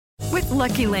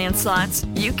Lucky Land Slots,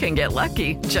 you can get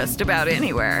lucky just about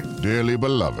anywhere. Dearly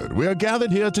beloved, we are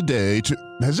gathered here today to...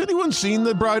 Has anyone seen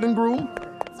the bride and groom?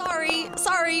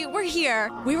 Sorry, we're here.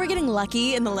 We were getting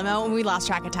lucky in the limo and we lost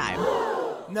track of time.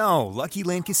 No, Lucky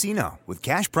Land Casino, with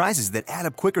cash prizes that add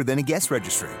up quicker than a guest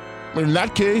registry. In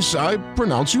that case, I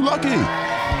pronounce you lucky.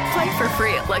 Play for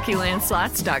free at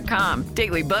LuckyLandSlots.com.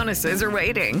 Daily bonuses are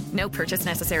waiting. No purchase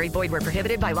necessary. Void where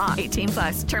prohibited by law.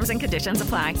 18+. Terms and conditions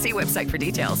apply. See website for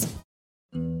details.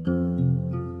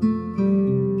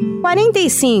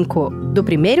 45 do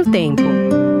primeiro tempo.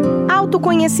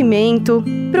 Autoconhecimento,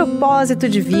 propósito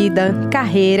de vida,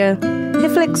 carreira,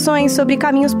 reflexões sobre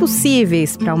caminhos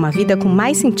possíveis para uma vida com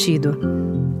mais sentido.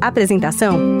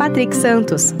 Apresentação: Patrick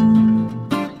Santos.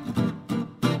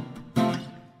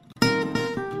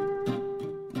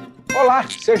 Olá,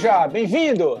 seja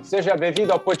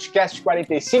bem-vindo ao podcast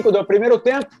 45 do Primeiro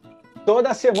Tempo.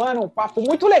 Toda semana um papo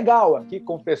muito legal aqui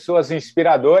com pessoas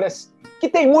inspiradoras que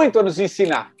têm muito a nos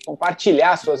ensinar,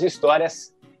 compartilhar suas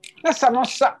histórias nessa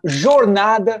nossa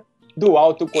jornada do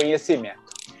autoconhecimento.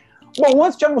 Bom,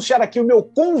 antes de anunciar aqui o meu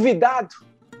convidado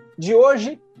de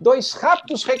hoje, 2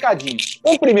 rápidos recadinhos.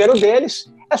 O primeiro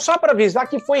deles é só para avisar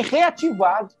que foi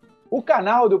reativado o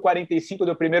canal do 45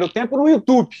 do Primeiro Tempo no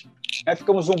YouTube.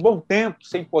 Ficamos um bom tempo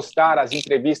sem postar as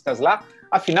entrevistas lá,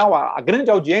 afinal a grande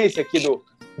audiência aqui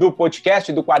do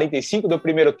podcast do 45 do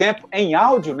Primeiro Tempo é em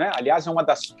áudio, né? Aliás, é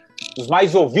dos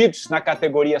mais ouvidos na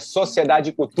categoria Sociedade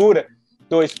e Cultura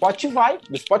do Spotify,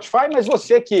 mas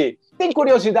você que tem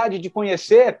curiosidade de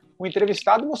conhecer o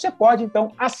entrevistado, você pode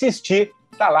então assistir,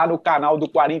 está lá no canal do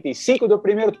 45 do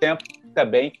Primeiro Tempo,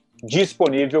 também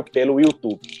disponível pelo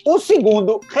YouTube. O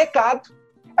segundo recado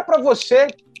é para você,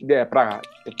 para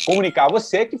comunicar a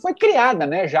você que foi criada,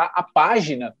 né, já a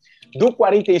página do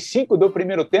 45 do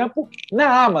Primeiro Tempo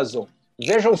na Amazon.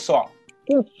 Vejam só,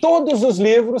 com todos os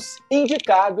livros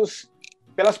indicados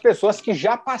pelas pessoas que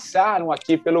já passaram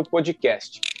aqui pelo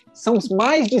podcast. São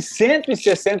mais de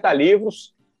 160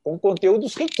 livros com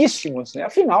conteúdos riquíssimos, né?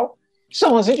 Afinal,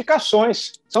 são as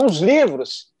indicações, são os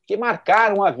livros que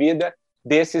marcaram a vida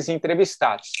desses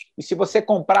entrevistados. E se você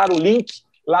comprar o link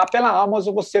lá pela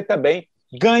Amazon, você também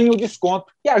ganha o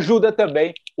desconto e ajuda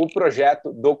também o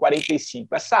projeto do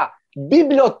 45. Essa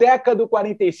biblioteca do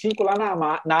 45 lá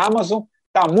na Amazon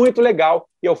está muito legal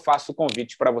e eu faço o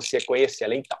convite para você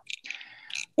conhecê-la então.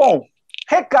 Bom,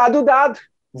 recado dado,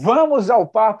 vamos ao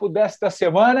papo desta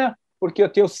semana, porque eu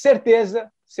tenho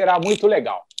certeza será muito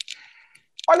legal.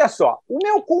 Olha só, o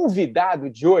meu convidado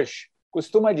de hoje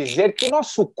costuma dizer que o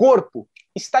nosso corpo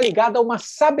está ligado a uma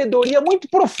sabedoria muito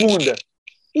profunda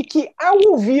e que, ao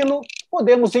ouvi-lo,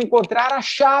 podemos encontrar a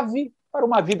chave para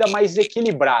uma vida mais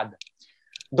equilibrada.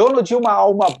 Dono de uma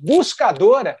alma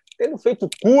buscadora, tendo feito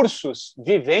cursos,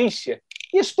 vivência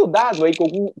e estudado aí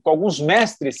com alguns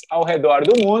mestres ao redor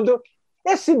do mundo,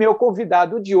 esse meu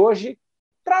convidado de hoje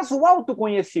traz o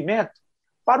autoconhecimento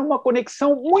para uma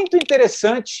conexão muito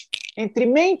interessante entre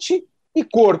mente e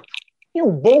corpo. E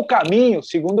um bom caminho,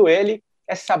 segundo ele,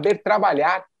 é saber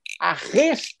trabalhar a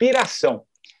respiração.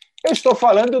 Eu estou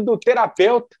falando do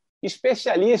terapeuta,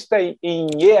 especialista em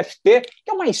EFT, que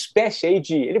é uma espécie aí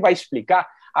ele vai explicar,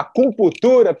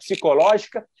 acupuntura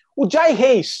psicológica, o Jai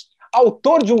Reis,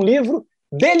 autor de um livro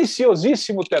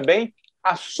deliciosíssimo também,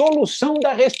 A Solução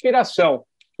da Respiração,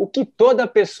 o que toda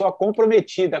pessoa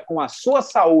comprometida com a sua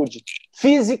saúde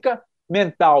física,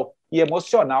 mental e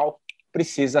emocional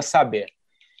precisa saber.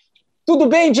 Tudo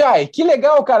bem, Jai? Que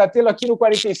legal, cara, tê-lo aqui no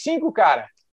 45, cara.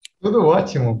 Tudo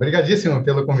ótimo. Obrigadíssimo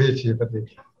pelo convite,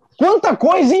 Patrick. Quanta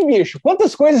coisa, hein, bicho?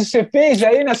 Quantas coisas você fez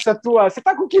aí nessa tua... Você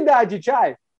tá com que idade,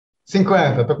 Jai?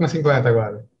 50, tô com 50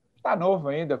 agora. Tá novo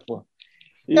ainda, pô.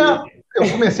 Não,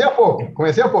 eu comecei há pouco.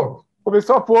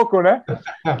 Começou há pouco, né?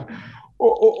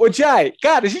 Ô, Jai,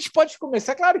 cara, a gente pode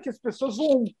começar... Claro que as pessoas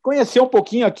vão conhecer um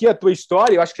pouquinho aqui a tua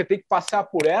história, eu acho que você tem que passar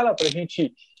por ela para a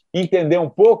gente entender um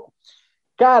pouco.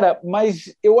 Cara,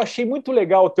 mas eu achei muito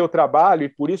legal o teu trabalho e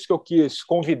por isso que eu quis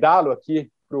convidá-lo aqui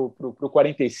para o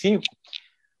 45,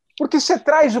 porque você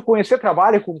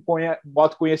trabalha com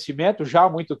autoconhecimento já há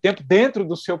muito tempo, dentro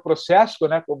do seu processo,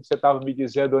 né, como você estava me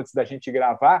dizendo antes da gente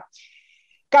gravar.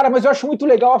 Cara, mas eu acho muito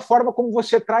legal a forma como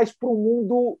você traz para o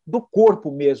mundo do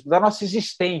corpo mesmo, da nossa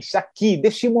existência aqui,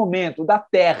 desse momento, da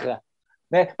Terra.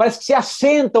 Né? Parece que se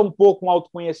assenta um pouco um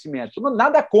autoconhecimento.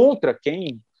 Nada contra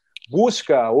quem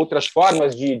busca outras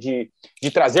formas de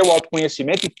trazer o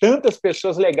autoconhecimento, e tantas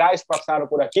pessoas legais passaram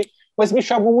por aqui, mas me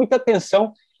chamou muita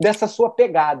atenção dessa sua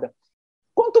pegada.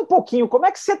 Conta um pouquinho, como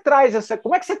é que você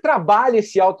trabalha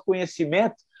esse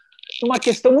autoconhecimento numa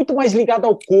questão muito mais ligada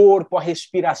ao corpo, à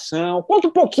respiração. Conta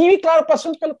um pouquinho e, claro,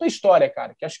 passando pela tua história,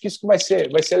 cara, que acho que isso vai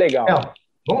ser legal.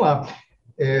 Vamos lá.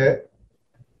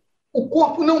 O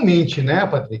corpo não mente, né,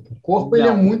 Patrick? O corpo ele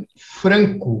é muito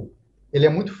franco. Ele é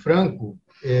muito franco.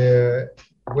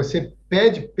 Você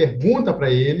pergunta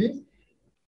para ele.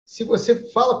 Se você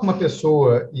fala com uma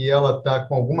pessoa e ela está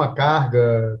com alguma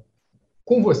carga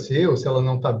com você, ou se ela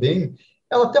não está bem,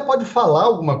 ela até pode falar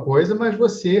alguma coisa, mas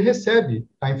você recebe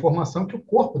a informação que o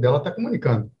corpo dela está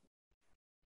comunicando.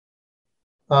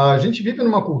 A gente vive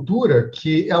numa cultura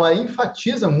que ela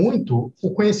enfatiza muito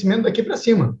o conhecimento daqui para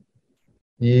cima.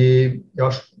 E eu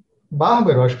acho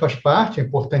bárbaro, eu acho que faz parte, é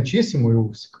importantíssimo.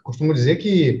 Eu costumo dizer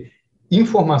que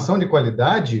informação de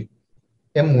qualidade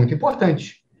é muito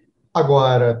importante.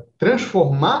 Agora,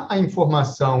 transformar a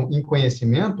informação em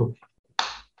conhecimento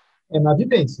é na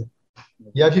vivência.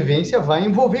 E a vivência vai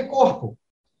envolver corpo.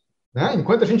 Né?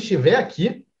 Enquanto a gente estiver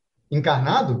aqui,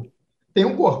 encarnado, tem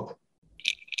um corpo.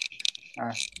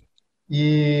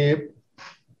 E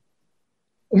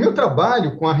o meu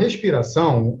trabalho com a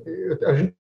respiração,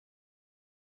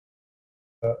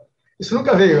 isso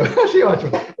nunca veio. Eu achei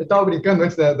ótimo. Eu estava brincando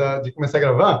antes de começar a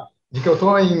gravar, de que eu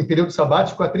estou em período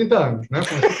sabático há 30 anos, né?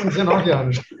 Comecei com 19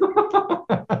 anos.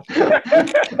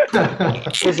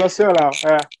 Sensacional,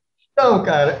 Então,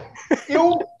 cara,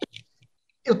 eu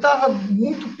estava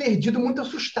muito perdido, muito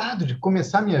assustado de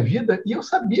começar a minha vida, e eu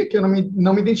sabia que eu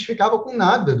não me identificava com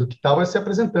nada do que estava se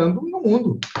apresentando no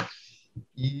mundo.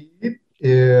 E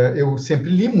eu sempre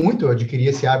li muito, eu adquiri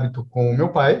esse hábito com o meu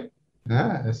pai,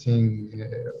 né? Assim,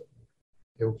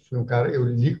 eu fui um cara, eu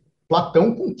li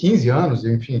Platão com 15 anos,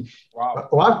 enfim. Uau.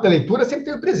 O hábito da leitura sempre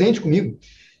esteve presente comigo.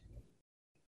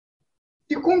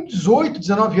 E com 18,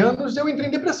 19 anos, eu entrei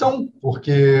em depressão,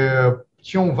 porque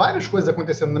tinham várias coisas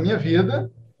acontecendo na minha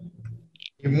vida,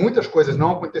 e muitas coisas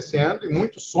não acontecendo, e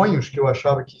muitos sonhos que eu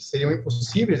achava que seriam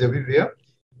impossíveis de eu viver,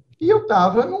 e eu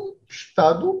estava num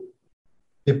estado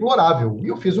deplorável. E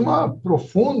eu fiz uma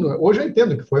profunda... Hoje eu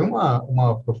entendo que foi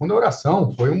uma profunda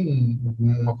oração, foi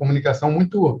uma comunicação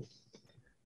muito,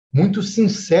 muito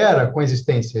sincera com a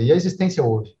existência. E a existência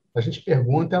ouve. A gente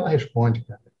pergunta, ela responde,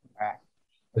 cara.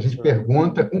 A gente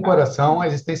pergunta com o coração, a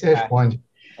existência responde.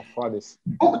 Foda isso.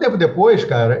 Pouco tempo depois,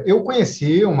 cara, eu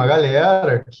conheci uma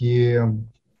galera que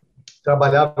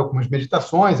trabalhava com as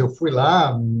meditações, eu fui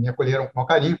lá, me acolheram com o maior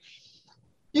carinho.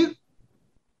 E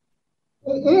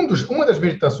uma das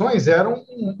meditações eram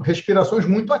respirações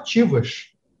muito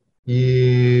ativas.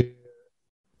 E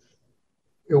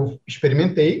eu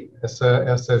experimentei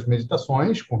essas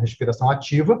meditações com respiração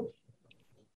ativa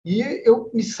e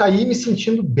eu saí me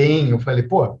sentindo bem. Eu falei,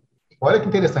 pô, olha que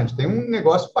interessante, tem um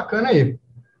negócio bacana aí.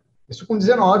 Isso com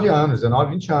 19 anos,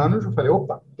 19, 20 anos, eu falei,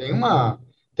 opa, tem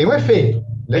um efeito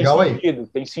legal aí.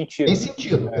 Tem sentido. Tem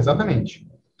sentido, exatamente.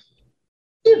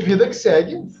 E vida que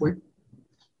segue, fui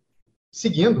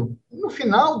seguindo. No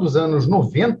final dos anos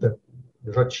 90,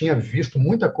 eu já tinha visto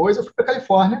muita coisa, eu fui para a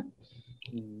Califórnia.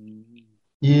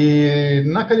 E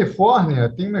na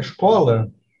Califórnia tem uma escola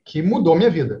que mudou minha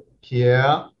vida, que é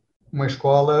uma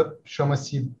escola,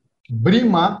 chama-se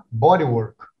Brima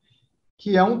Bodywork,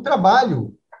 que é um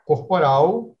trabalho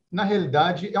corporal, na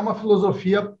realidade é uma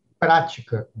filosofia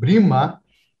prática. Brima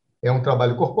é um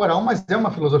trabalho corporal, mas é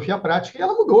uma filosofia prática e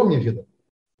ela mudou a minha vida.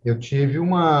 Eu tive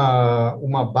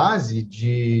uma base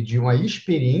de uma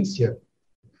experiência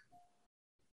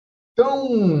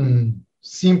tão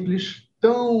simples,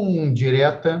 tão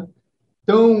direta,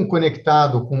 tão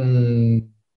conectado com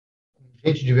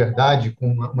gente de verdade,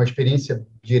 com uma experiência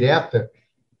direta,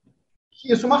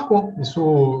 que isso marcou.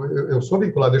 Eu sou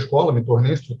vinculado à escola, me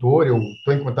tornei instrutor, eu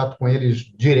estou em contato com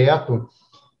eles direto,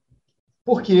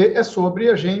 porque é sobre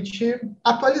a gente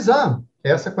atualizar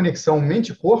essa conexão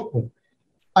mente-corpo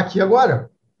aqui e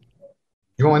agora,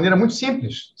 de uma maneira muito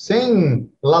simples,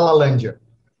 sem lalalândia,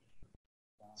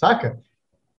 saca?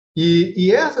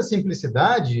 E essa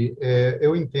simplicidade,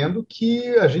 eu entendo que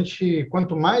a gente,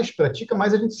 quanto mais pratica,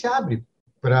 mais a gente se abre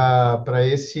para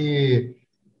esse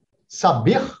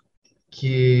saber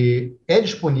que é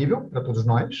disponível para todos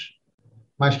nós,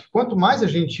 mas que quanto mais a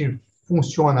gente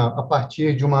funciona a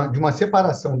partir de uma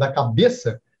separação da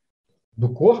cabeça do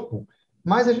corpo,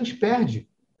 mais a gente perde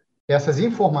essas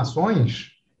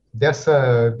informações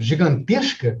dessa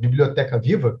gigantesca biblioteca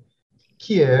viva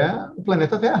que é o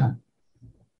planeta Terra.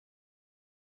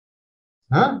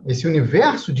 Esse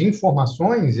universo de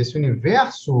informações, esse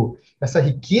universo, essa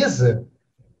riqueza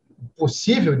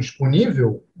possível,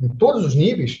 disponível em todos os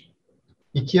níveis,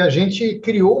 e que a gente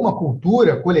criou uma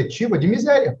cultura coletiva de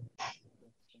miséria.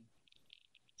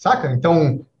 Saca?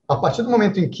 Então, a partir do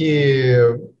momento em que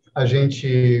a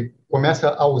gente começa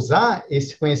a usar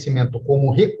esse conhecimento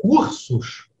como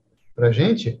recursos para a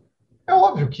gente, é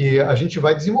óbvio que a gente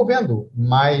vai desenvolvendo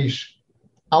mais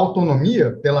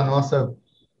autonomia pela nossa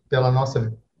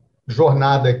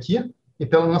jornada aqui e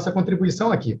pela nossa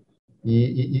contribuição aqui.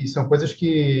 E são coisas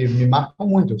que me marcam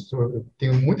muito. Eu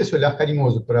tenho muito esse olhar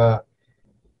carinhoso para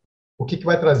o que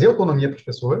vai trazer autonomia para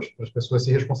as pessoas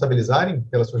se responsabilizarem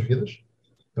pelas suas vidas,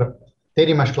 para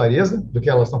terem mais clareza do que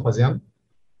elas estão fazendo,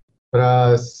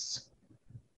 para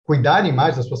cuidarem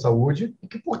mais da sua saúde, e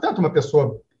que, portanto, uma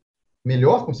pessoa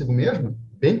melhor consigo mesma,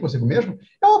 bem consigo mesma,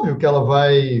 é óbvio que ela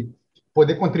vai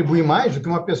poder contribuir mais do que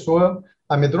uma pessoa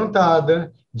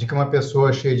amedrontada, de que uma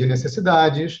pessoa cheia de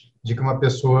necessidades, de que uma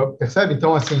pessoa... Percebe?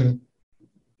 Então, assim,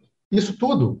 isso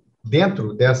tudo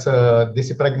dentro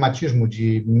desse pragmatismo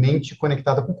de mente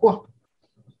conectada com o corpo.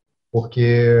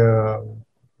 Porque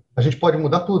a gente pode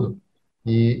mudar tudo.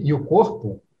 E o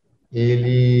corpo,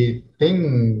 ele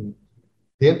tem,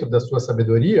 dentro da sua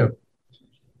sabedoria,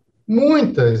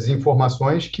 muitas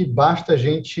informações que basta a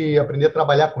gente aprender a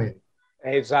trabalhar com ele.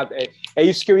 Exato. É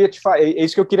isso que eu ia te falar. É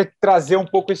isso que eu queria trazer um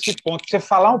pouco esse ponto. Você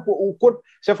falar um pouco, o corpo.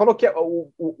 Você falou que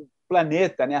o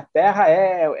planeta, né, a Terra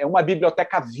é uma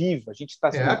biblioteca viva. A gente está,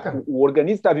 o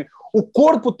organismo está vivo. O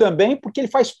corpo também, porque ele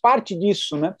faz parte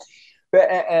disso, né?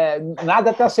 Nada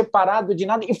está separado de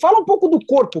nada. E fala um pouco do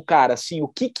corpo, cara. Assim, o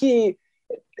que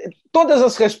todas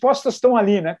as respostas estão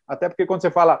ali, né? Até porque quando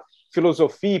você fala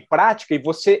filosofia e prática, e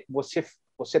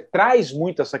você traz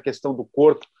muito essa questão do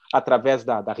corpo através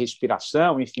da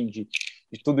respiração, enfim, de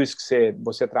tudo isso que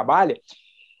você trabalha.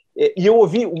 E eu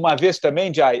ouvi uma vez também,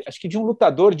 acho que de um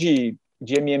lutador de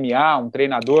MMA, um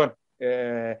treinador,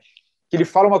 que ele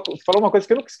falou uma coisa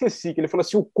que eu nunca esqueci, que ele falou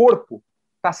assim, o corpo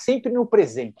está sempre no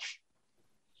presente.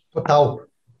 Total.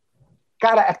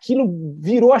 Cara, aquilo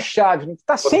virou a chave.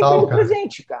 Está sempre no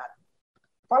presente, cara.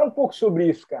 Fala um pouco sobre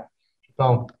isso, cara.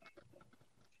 Total.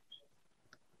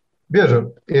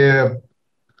 Veja,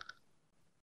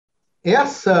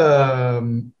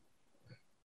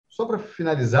 só para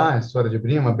finalizar a história de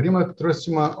Brima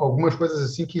trouxe algumas coisas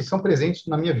assim que são presentes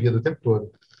na minha vida o tempo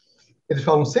todo. Eles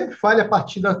falam, sempre fale a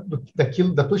partir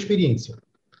daquilo, da tua experiência.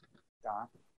 Tá.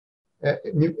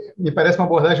 Me parece uma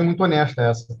abordagem muito honesta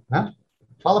essa, né?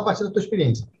 Fala a partir da tua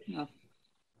experiência.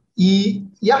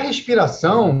 E a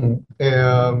respiração,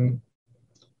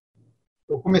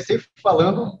 eu comecei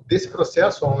falando desse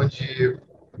processo onde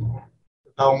eu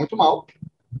estava muito mal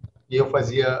e eu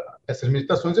fazia essas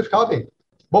meditações e eu ficava bem.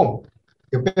 Bom,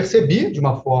 eu percebi de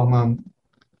uma forma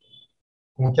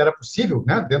como que era possível,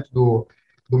 né, dentro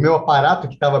do meu aparato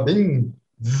que estava bem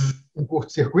em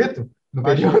curto-circuito no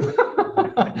período,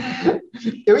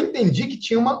 eu entendi que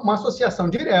tinha uma associação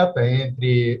direta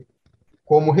entre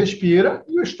como respira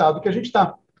e o estado que a gente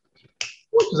está.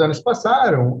 Muitos anos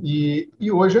passaram e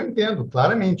hoje eu entendo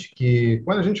claramente que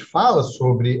quando a gente fala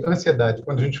sobre ansiedade,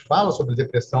 quando a gente fala sobre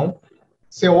depressão,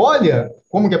 você olha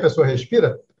como que a pessoa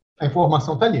respira, a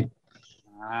informação está ali.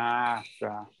 Ah,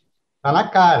 tá. Está na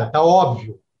cara, está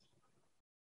óbvio.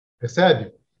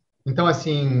 Percebe? Então,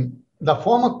 assim, da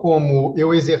forma como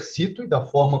eu exercito e da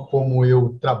forma como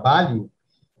eu trabalho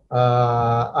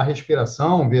a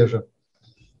respiração, veja,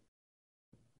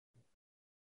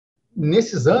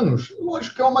 nesses anos,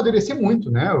 lógico que eu amadureci muito,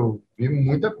 né? Eu vi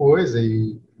muita coisa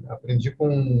e aprendi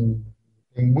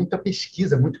tem muita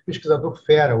pesquisa, muito pesquisador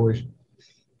fera hoje,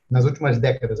 nas últimas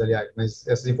décadas, aliás, mas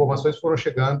essas informações foram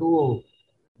chegando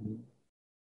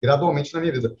gradualmente na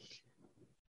minha vida.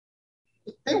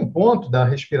 E tem um ponto da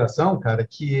respiração, cara,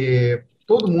 que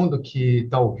todo mundo que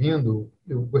está ouvindo,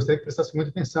 eu gostaria que prestasse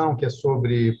muita atenção, que é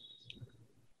sobre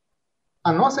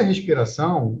a nossa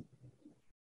respiração.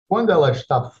 Quando ela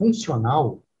está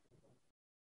funcional,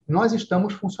 nós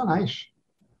estamos funcionais.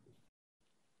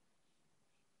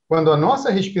 Quando a nossa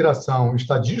respiração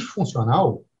está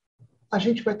disfuncional, a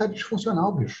gente vai estar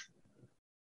disfuncional, bicho.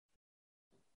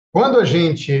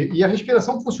 E a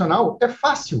respiração funcional é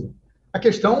fácil. A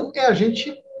questão é a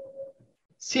gente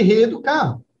se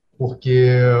reeducar,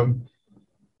 porque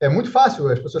é muito fácil.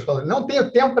 As pessoas falam, não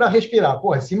tenho tempo para respirar.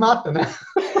 Porra, se mata, né?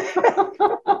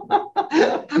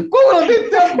 Como não tem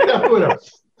tempo, criatura?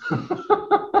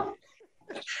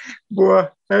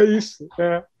 Boa, é isso.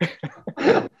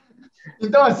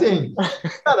 Então, assim,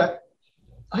 cara,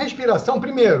 a respiração,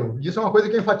 primeiro, isso é uma coisa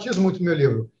que eu enfatizo muito no meu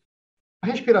livro. A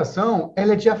respiração,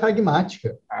 ela é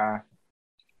diafragmática.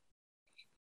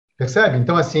 Percebe?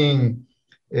 Então, assim,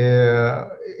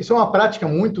 isso é uma prática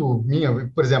muito minha.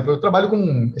 Por exemplo, eu trabalho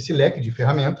com esse leque de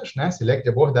ferramentas, né? Esse leque de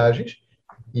abordagens,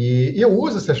 e eu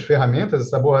uso essas ferramentas,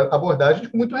 essas abordagens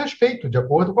com muito respeito, de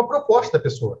acordo com a proposta da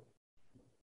pessoa.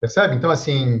 Percebe? Então,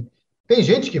 assim, Tem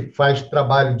gente que faz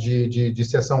trabalho de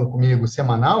sessão comigo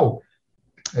semanal,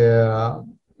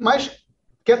 mas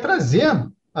quer trazer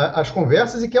as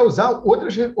conversas e quer usar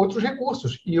outros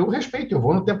recursos. E eu respeito, eu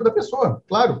vou no tempo da pessoa,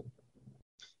 claro.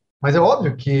 Mas é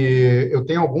óbvio que eu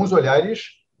tenho alguns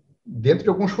olhares dentro de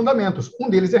alguns fundamentos. Um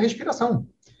deles é a respiração.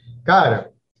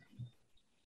 Cara,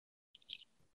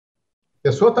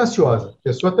 pessoa está ansiosa,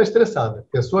 pessoa está estressada,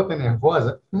 pessoa está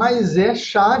nervosa, mas é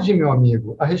chave, meu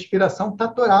amigo. A respiração está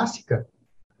torácica.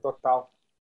 Total.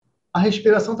 A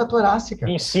respiração está torácica.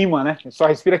 Em cima, né? Só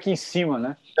respira aqui em cima,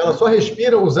 né? Ela só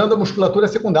respira usando a musculatura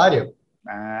secundária.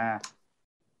 Ah.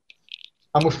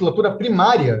 A musculatura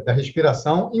primária da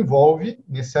respiração envolve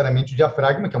necessariamente o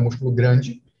diafragma, que é um músculo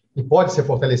grande, e pode ser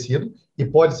fortalecido, e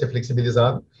pode ser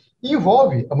flexibilizado, e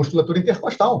envolve a musculatura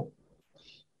intercostal.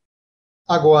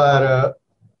 Agora,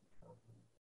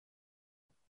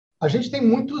 a gente tem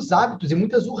muitos hábitos e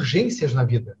muitas urgências na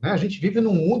vida, né? A gente vive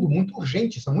num mundo muito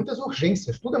urgente, são muitas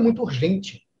urgências, tudo é muito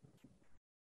urgente.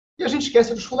 E a gente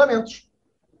esquece dos fundamentos.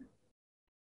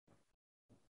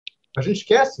 A gente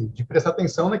esquece de prestar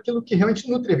atenção naquilo que realmente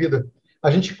nutre a vida. A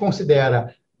gente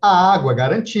considera a água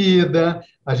garantida,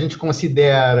 a gente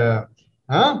considera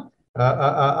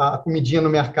a comidinha no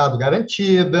mercado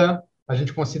garantida, a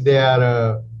gente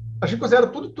considera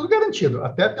tudo garantido,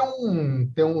 até ter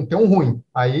um ruim.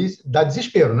 Aí dá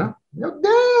desespero, né? Meu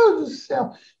Deus do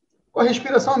céu! Com a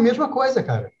respiração é a mesma coisa,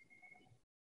 cara.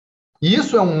 E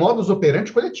isso é um modus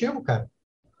operandi coletivo, cara.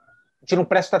 A gente não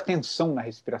presta atenção na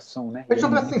respiração, né? A gente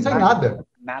não presta atenção em nada.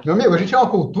 Meu amigo, a gente é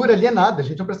uma cultura alienada, a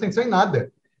gente não presta atenção em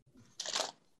nada.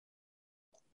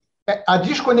 A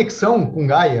desconexão com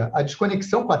Gaia, a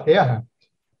desconexão com a Terra,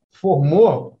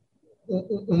 formou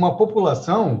uma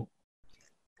população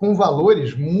com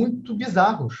valores muito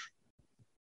bizarros.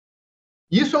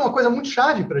 Isso é uma coisa muito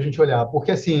chave para a gente olhar,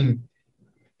 porque, assim,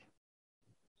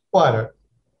 ora,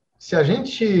 se a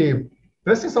gente...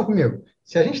 Presta atenção comigo.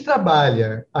 Se a gente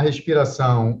trabalha a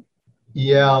respiração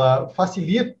e ela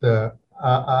facilita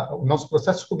o nosso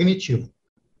processo cognitivo,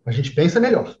 a gente pensa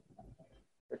melhor.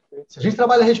 Se a gente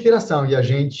trabalha a respiração e a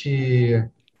gente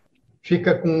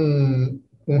fica com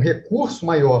um recurso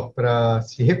maior para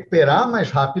se recuperar mais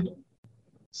rápido,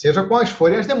 seja quais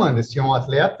forem as demandas, se é um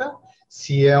atleta,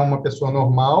 se é uma pessoa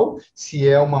normal, se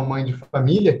é uma mãe de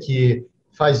família que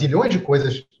faz zilhões de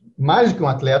coisas mais do que um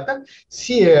atleta,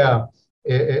 se é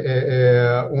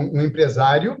um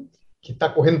empresário que está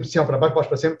correndo de cima para baixo,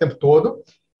 para cima o tempo todo,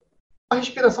 a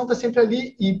respiração está sempre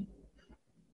ali e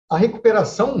a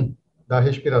recuperação da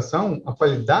respiração, a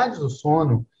qualidade do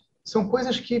sono, são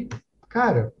coisas que,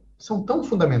 cara, são tão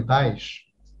fundamentais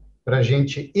para a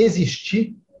gente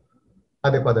existir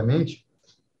adequadamente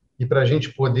e para a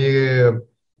gente poder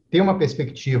ter uma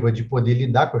perspectiva de poder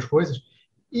lidar com as coisas.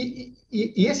 E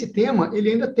esse tema, ele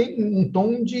ainda tem um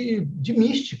tom de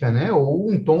mística, né? Ou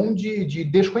um tom de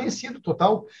desconhecido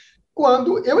total,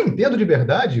 quando eu entendo de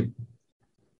verdade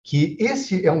que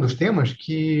esse é um dos temas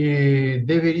que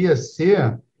deveria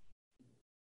ser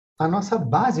a nossa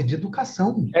base de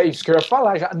educação. É isso que eu ia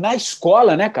falar. Já, na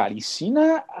escola, né, cara?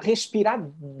 Ensina a respirar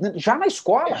já na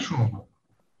escola.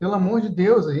 Pelo amor de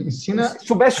Deus, ensina... Se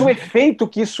soubesse o efeito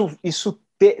que isso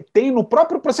tem no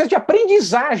próprio processo de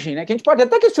aprendizagem, né? Que a gente pode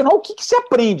até questionar o que se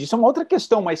aprende, isso é uma outra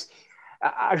questão, mas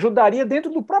ajudaria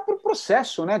dentro do próprio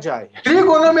processo, né, Jai?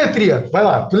 Trigonometria. Vai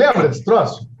lá, tu lembra desse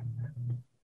troço?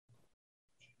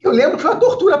 Eu lembro que foi uma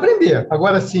tortura aprender.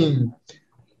 Agora, assim...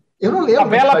 Eu não lembro.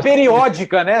 Tabela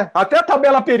periódica, né? Até a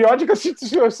tabela periódica, se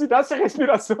desse a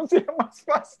respiração, seria mais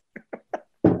fácil.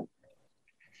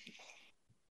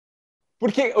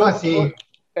 Porque... Assim...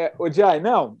 O Jai,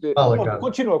 não... Fala,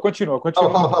 continua.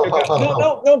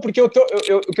 Fala. Não, porque o que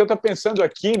eu estou pensando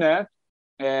aqui, né?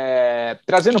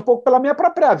 Trazendo um pouco pela minha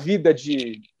própria vida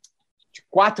de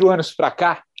 4 anos para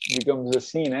cá, digamos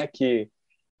assim, né? Que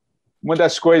uma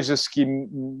das coisas que,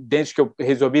 desde que eu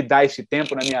resolvi dar esse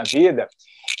tempo na minha vida,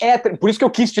 por isso que eu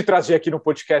quis te trazer aqui no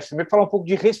podcast também, falar um pouco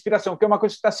de respiração, que é uma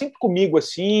coisa que está sempre comigo,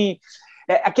 assim,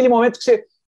 aquele momento que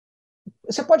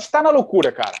você pode estar na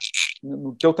loucura, cara,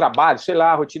 no teu trabalho, sei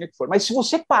lá, a rotina que for, mas se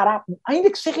você parar, ainda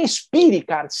que você respire,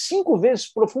 cara, 5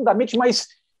 vezes profundamente, mas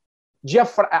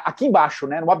aqui embaixo,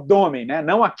 né, no abdômen, né,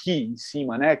 não aqui em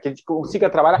cima, né, que a gente consiga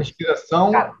trabalhar.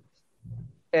 Respiração, cara,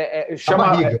 chama...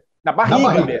 barriga. Na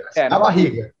barriga mesmo. Na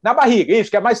barriga. Na barriga, isso,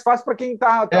 que é mais fácil para quem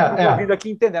está ouvindo aqui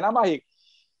entender, na barriga.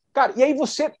 Cara, e aí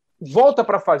você volta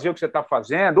para fazer o que você está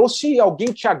fazendo, ou se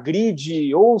alguém te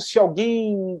agride, ou se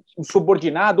alguém, um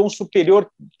subordinado ou um superior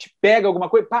te pega alguma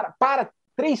coisa, para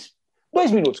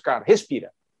 2 minutos, cara,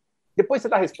 respira. Depois você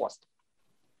dá a resposta.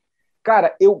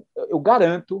 Cara, eu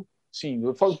garanto Sim,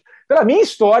 eu falo, pela minha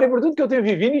história, por tudo que eu tenho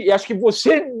vivido, e acho que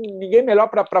ninguém melhor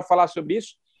para falar sobre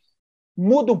isso,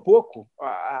 muda um pouco.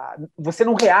 Você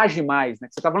não reage mais, né?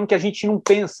 Você está falando que a gente não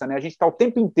pensa, né? A gente está o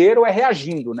tempo inteiro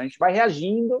reagindo, né? A gente vai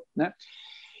reagindo, né?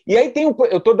 E aí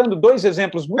eu estou dando 2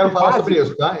 exemplos muito básicos. Quero falar sobre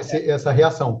isso, tá? Essa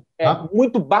reação. Tá?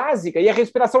 Muito básica, e a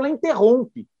respiração ela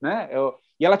interrompe, né?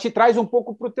 E ela te traz um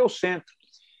pouco para o teu centro.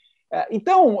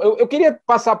 Então, eu queria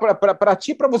passar para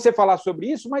ti, para você falar sobre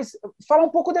isso, mas falar um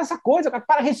pouco dessa coisa,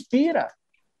 cara, respira.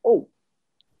 Ou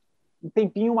um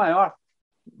tempinho maior.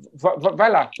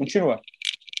 Vai lá, continua.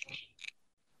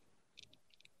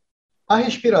 A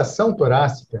respiração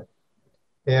torácica,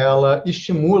 ela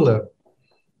estimula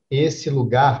esse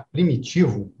lugar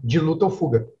primitivo de luta ou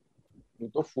fuga.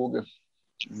 Luta ou fuga.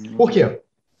 Por quê?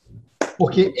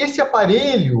 Porque esse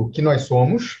aparelho que nós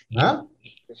somos, né?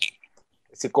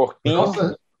 Esse corpinho.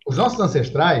 Os nossos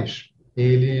ancestrais,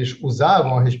 eles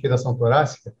usavam a respiração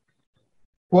torácica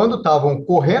quando estavam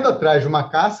correndo atrás de uma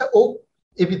caça ou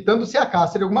evitando ser a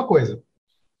caça de alguma coisa.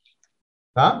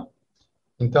 Tá?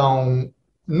 Então,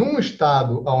 num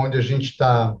estado onde a gente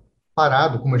está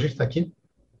parado, como a gente está aqui,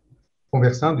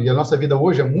 conversando, e a nossa vida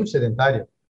hoje é muito sedentária,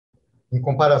 em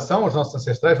comparação aos nossos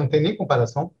ancestrais, não tem nem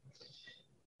comparação,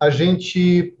 a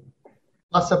gente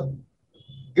passa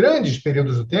grandes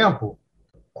períodos do tempo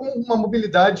com uma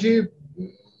mobilidade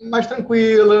mais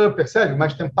tranquila, percebe?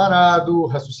 Mais tempo parado,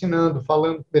 raciocinando,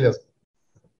 falando, beleza.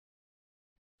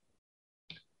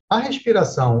 A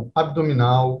respiração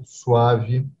abdominal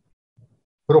suave,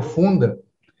 profunda,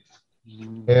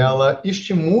 ela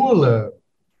estimula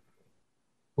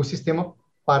o sistema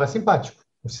parasimpático,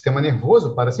 o sistema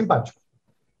nervoso parasimpático.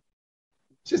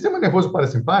 O sistema nervoso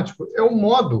parasimpático é o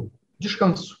modo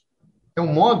descanso, é o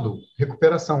modo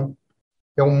recuperação,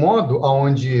 é um modo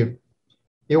onde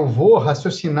eu vou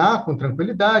raciocinar com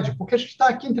tranquilidade, porque a gente está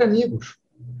aqui entre amigos.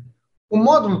 O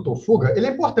modo luta-fuga, ele é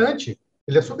importante,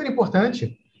 ele é super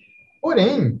importante,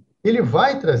 porém, ele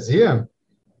vai trazer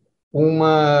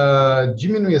uma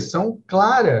diminuição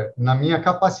clara na minha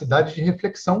capacidade de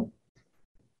reflexão.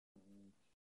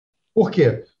 Por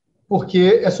quê?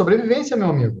 Porque é sobrevivência, meu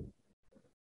amigo.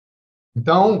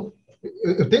 Então,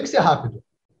 eu tenho que ser rápido.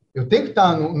 Eu tenho que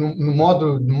estar no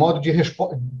modo de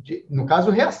resposta, no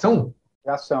caso, reação.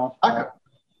 Reação.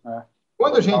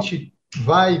 Quando a gente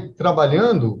vai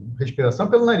trabalhando respiração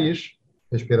pelo nariz,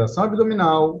 respiração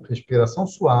abdominal, respiração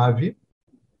suave,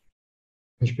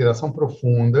 respiração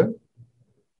profunda,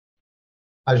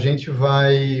 a gente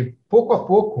vai, pouco a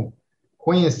pouco,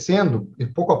 conhecendo, e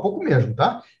pouco a pouco mesmo,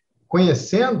 tá?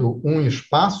 Conhecendo um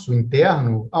espaço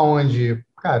interno onde,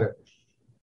 cara,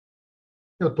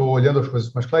 eu estou olhando as coisas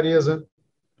com mais clareza,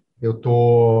 eu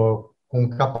estou com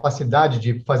capacidade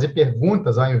de fazer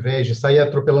perguntas ao invés de sair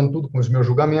atropelando tudo com os meus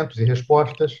julgamentos e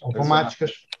respostas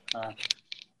automáticas.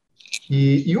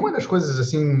 E uma das coisas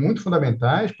assim muito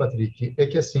fundamentais, Patrick, é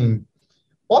que assim,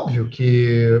 óbvio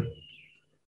que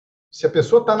se a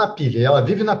pessoa está na pilha e ela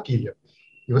vive na pilha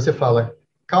e você fala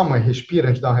calma e respira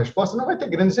antes de dar uma resposta, não vai ter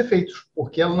grandes efeitos,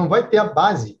 porque ela não vai ter a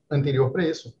base anterior para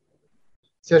isso.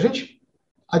 Se a gente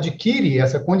adquire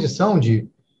essa condição de,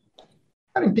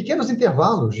 cara, em pequenos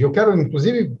intervalos, e eu quero,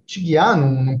 inclusive, te guiar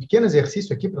num pequeno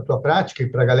exercício aqui para a tua prática e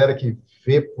para a galera que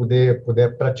vê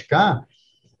puder praticar,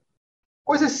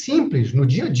 coisas simples, no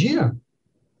dia a dia.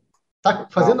 Está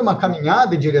fazendo uma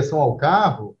caminhada em direção ao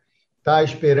carro, está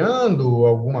esperando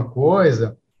alguma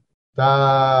coisa,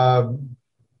 está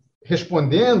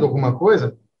respondendo alguma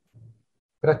coisa,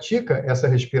 pratica essa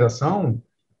respiração,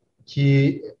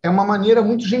 que é uma maneira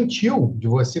muito gentil de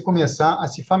você começar a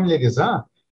se familiarizar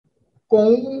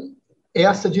com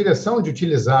essa direção de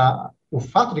utilizar o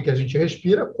fato de que a gente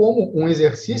respira como um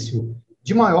exercício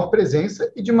de maior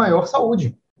presença e de maior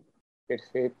saúde.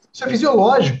 Perfeito. Isso é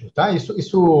fisiológico, tá?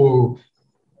 Isso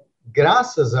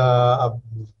graças a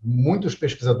muitos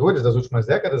pesquisadores das últimas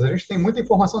décadas, a gente tem muita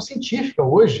informação científica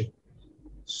hoje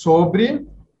sobre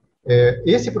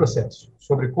esse processo,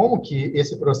 sobre como que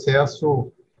esse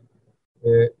processo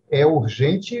é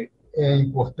urgente, é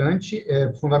importante,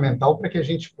 é fundamental para que a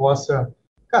gente possa,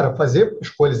 cara, fazer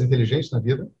escolhas inteligentes na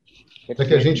vida, para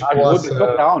que a gente possa...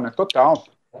 Total, né? Total.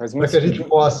 Para que a gente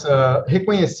possa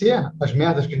reconhecer as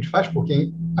merdas que a gente faz,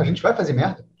 porque a gente vai fazer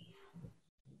merda.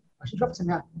 A gente vai fazer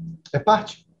merda. É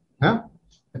parte, né?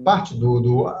 É parte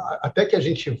até que a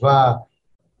gente vá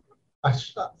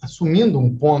assumindo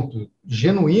um ponto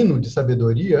genuíno de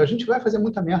sabedoria, a gente vai fazer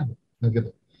muita merda na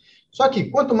vida. Só que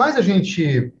quanto mais a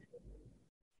gente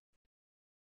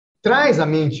traz a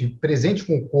mente presente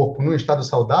com o corpo num estado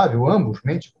saudável, ambos,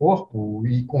 mente e corpo,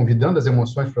 e convidando as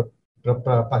emoções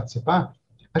para participar,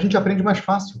 a gente aprende mais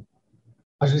fácil.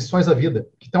 as lições da vida,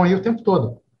 que estão aí o tempo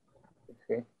todo.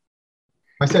 Perfeito.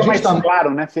 Mas se a Fica gente mais está...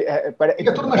 claro, né?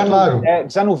 Fica tudo mais claro.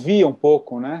 Desanuvia um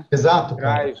pouco, né? Exato,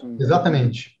 cara.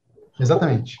 Exatamente.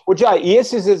 Exatamente. Dia, e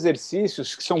esses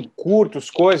exercícios que são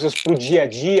curtos, coisas para o dia a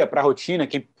dia, para a rotina,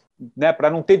 né, para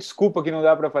não ter desculpa que não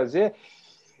dá para fazer,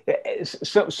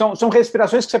 são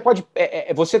respirações que você pode...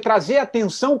 você trazer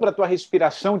atenção para a tua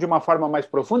respiração de uma forma mais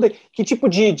profunda. Que tipo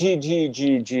de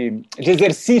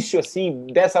exercício, assim,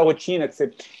 dessa rotina que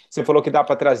você falou que dá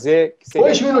para trazer? Que seria...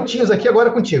 2 minutinhos aqui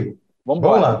agora contigo. Vamos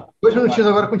lá. 2 minutinhos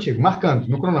agora contigo, marcando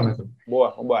no cronômetro. Boa,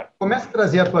 vamos embora. Começa a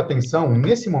trazer a tua atenção,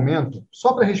 nesse momento,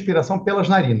 só para a respiração pelas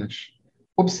narinas.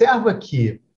 Observa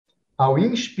que, ao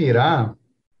inspirar,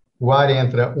 o ar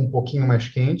entra um pouquinho mais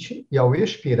quente, e ao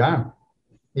expirar,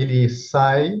 ele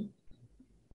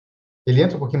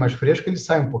entra um pouquinho mais fresco, ele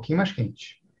sai um pouquinho mais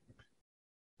quente.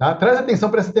 Tá? Traz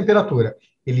atenção para essa temperatura.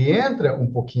 Ele entra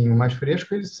um pouquinho mais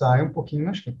fresco, ele sai um pouquinho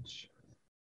mais quente.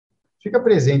 Fica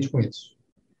presente com isso.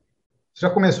 Você já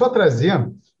começou a trazer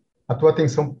a tua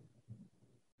atenção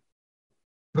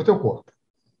para o teu corpo.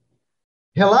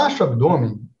 Relaxa o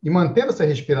abdômen e mantendo essa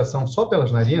respiração só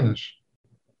pelas narinas.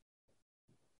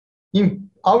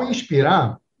 Ao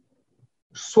inspirar,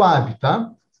 suave,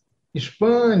 tá?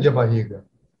 Expande a barriga.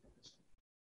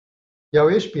 E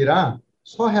ao expirar,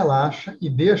 só relaxa e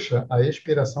deixa a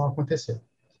expiração acontecer.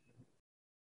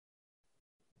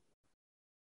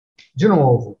 De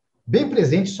novo, bem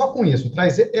presente só com isso.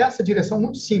 Traz essa direção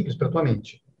muito simples para a tua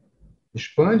mente.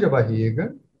 Expande a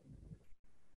barriga.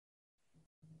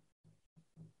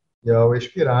 E ao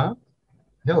expirar,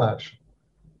 relaxa.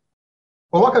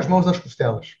 Coloca as mãos nas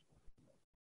costelas.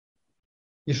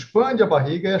 Expande a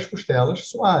barriga e as costelas,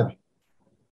 suave.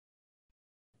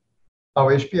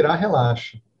 Ao expirar,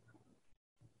 relaxa.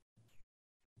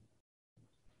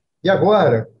 E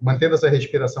agora, mantendo essa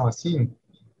respiração assim,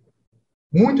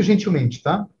 muito gentilmente,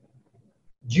 tá?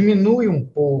 Diminui um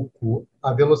pouco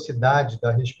a velocidade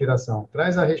da respiração.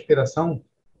 Traz a respiração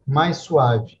mais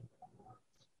suave.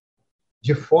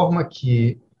 De forma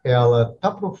que ela está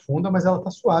profunda, mas ela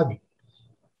está suave.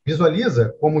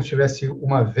 Visualiza como se tivesse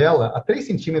uma vela a 3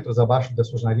 centímetros abaixo das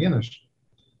suas narinas,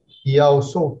 e ao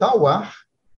soltar o ar,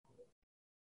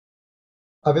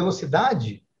 a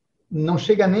velocidade não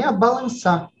chega nem a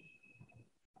balançar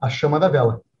a chama da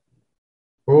vela.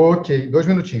 Ok, 2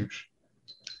 minutinhos.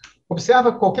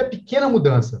 Observa qualquer pequena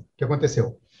mudança que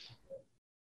aconteceu.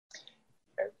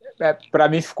 Para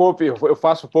mim ficou, eu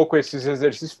faço um pouco esses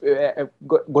exercícios,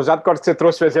 gozado que a hora que você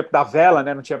trouxe o exemplo da vela,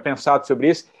 né, não tinha pensado sobre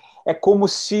isso, é como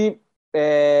se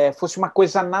fosse uma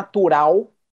coisa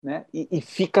natural, né, e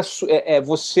fica,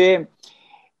 você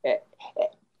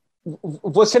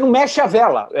não mexe a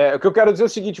vela, o que eu quero dizer é o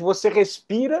seguinte, você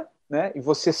respira, né, e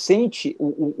você sente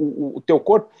o teu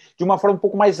corpo de uma forma um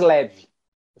pouco mais leve,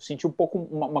 eu senti um pouco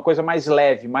uma coisa mais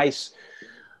leve, mais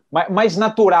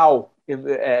natural.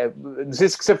 Não sei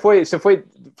se você foi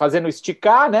fazendo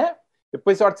esticar, né?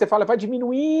 Depois, a hora que você fala, vai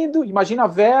diminuindo, imagina a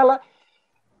vela.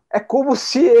 É como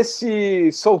se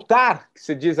esse soltar, que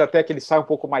você diz até que ele sai um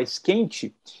pouco mais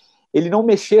quente, ele não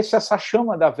mexesse essa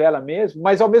chama da vela mesmo,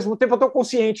 mas ao mesmo tempo eu estou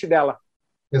consciente dela.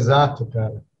 Exato,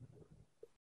 cara.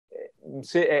 Não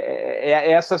sei,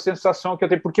 é essa sensação que eu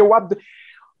tenho, porque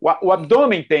o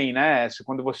abdômen tem, né?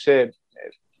 Quando você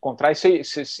contrai, você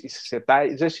está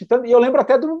exercitando. E eu lembro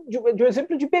até de um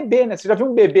exemplo de bebê, né? Você já viu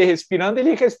um bebê respirando,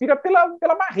 ele respira pela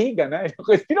barriga, né? Ele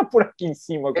respira por aqui em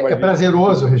cima. É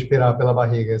prazeroso respirar pela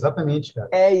barriga, exatamente, cara.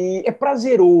 É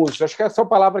prazeroso. Acho que essa é a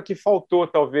palavra que faltou,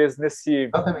 talvez, nesse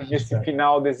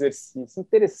final do exercício.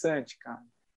 Interessante, cara.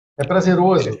 É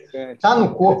prazeroso. Estar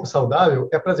no corpo saudável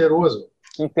é prazeroso.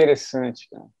 Que interessante,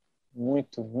 cara.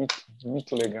 Muito, muito,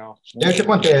 muito legal. E aí o que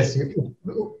acontece?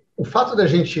 O fato da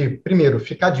gente, primeiro,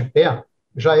 ficar de pé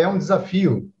já é um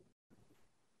desafio.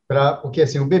 Porque,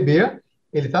 assim, o bebê,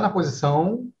 ele está na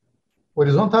posição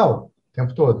horizontal o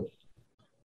tempo todo.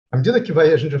 À medida que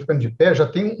a gente vai ficando de pé, já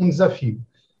tem um desafio.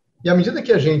 E à medida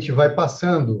que a gente vai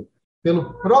passando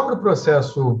pelo próprio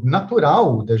processo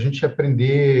natural da gente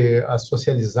aprender a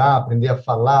socializar, aprender a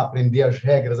falar, aprender as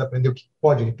regras, aprender o que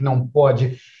pode, o que não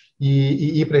pode,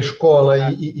 e ir para a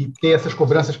escola e ter essas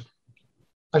cobranças,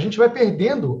 a gente vai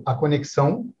perdendo a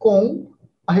conexão com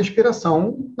a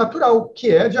respiração natural, que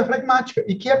é diafragmática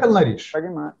e que é pelo nariz.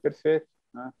 Perfeito.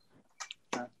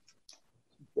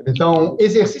 Então,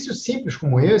 exercícios simples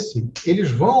como esse, eles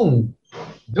vão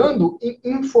dando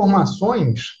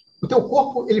informações. O teu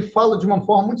corpo, ele fala de uma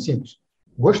forma muito simples.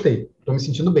 Gostei, estou me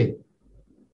sentindo bem.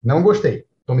 Não gostei,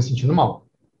 estou me sentindo mal.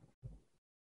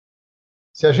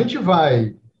 Se a gente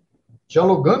vai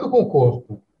dialogando com o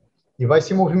corpo e vai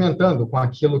se movimentando com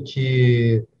aquilo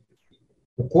que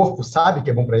o corpo sabe que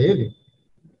é bom para ele,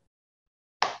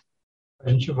 a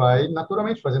gente vai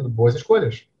naturalmente fazendo boas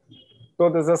escolhas.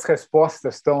 Todas as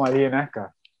respostas estão aí, né,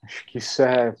 cara? Acho que isso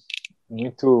é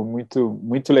muito, muito,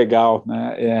 muito legal,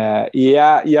 né? E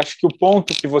acho que o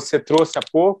ponto que você trouxe há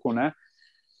pouco, né,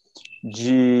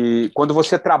 de quando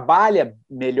você trabalha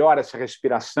melhor essa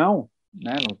respiração,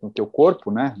 né, no teu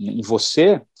corpo, né, em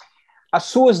você, as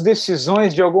suas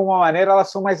decisões, de alguma maneira,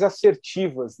 elas são mais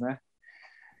assertivas, né?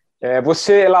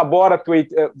 Você elabora,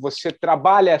 você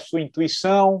trabalha a sua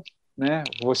intuição, né?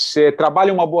 Você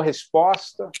trabalha uma boa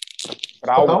resposta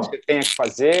para algo que você tenha que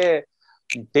fazer,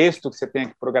 um texto que você tenha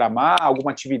que programar,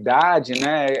 alguma atividade,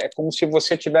 né? É como se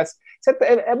você tivesse...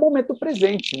 É momento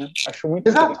presente, né? Acho muito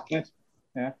interessante.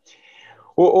 Né?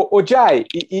 Ô Jai,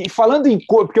 e falando em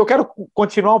corpo, porque eu quero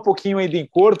continuar um pouquinho ainda em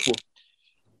corpo,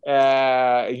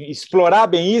 explorar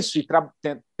bem isso e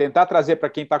tentar trazer para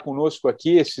quem está conosco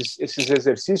aqui esses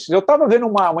exercícios. Eu estava vendo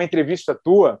uma entrevista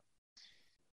tua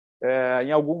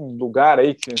em algum lugar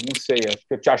aí, que não sei,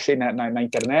 que eu te achei na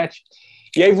internet,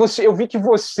 e aí eu vi que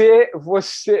você,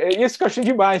 isso que eu achei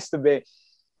demais também,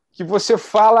 que você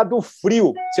fala do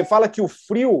frio, você fala que o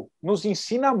frio nos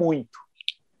ensina muito,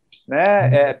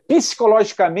 né?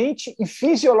 Psicologicamente e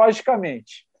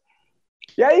fisiologicamente.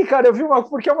 E aí, cara, eu vi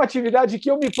porque é uma atividade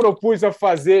que eu me propus a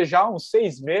fazer já há uns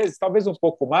 6 meses, talvez um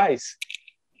pouco mais,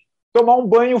 tomar um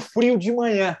banho frio de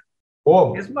manhã.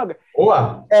 Boa!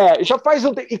 Já faz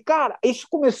um tempo. E, cara, isso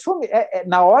começou.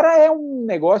 Na hora é um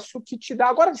negócio que te dá.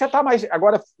 Agora já tá mais.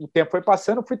 Agora o tempo foi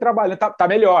passando, fui trabalhando, tá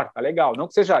melhor, tá legal. Não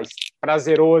que seja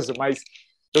prazeroso, mas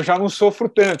eu já não sofro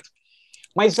tanto.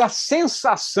 Mas a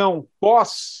sensação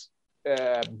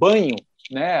pós-banho,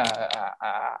 né?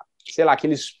 Sei lá,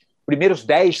 aqueles primeiros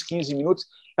 10, 15 minutos,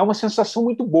 é uma sensação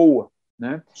muito boa.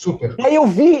 Né? Super. E aí eu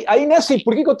vi.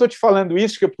 Por que eu estou te falando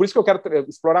isso? Por isso que eu quero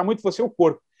explorar muito você, o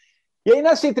corpo. E aí,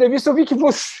 nessa entrevista, eu vi que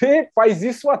você faz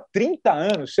isso há 30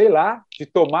 anos, sei lá, de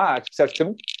tomar,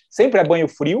 sempre é banho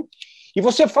frio, e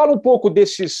você fala um pouco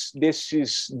desses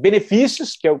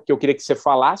benefícios, que eu queria que você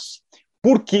falasse,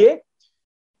 por que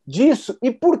disso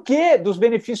e por que dos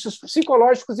benefícios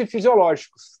psicológicos e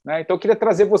fisiológicos. Né? Então, eu queria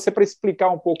trazer você para explicar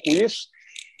um pouco isso,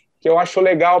 que eu acho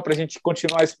legal para a gente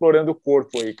continuar explorando o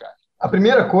corpo aí, cara. A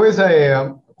primeira coisa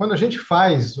quando a gente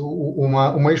faz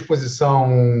uma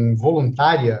exposição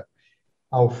voluntária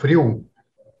ao frio,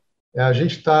 a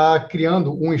gente está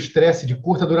criando um estresse de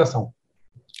curta duração.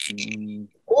 O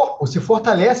corpo se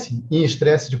fortalece em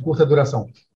estresse de curta duração.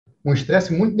 Um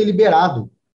estresse muito deliberado.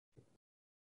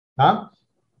 Tá?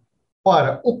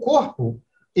 Ora, o corpo,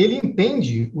 ele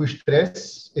entende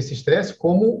esse estresse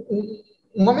como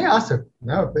uma ameaça.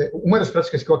 Né? Uma das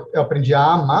práticas que eu aprendi a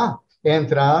amar é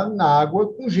entrar na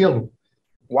água com gelo.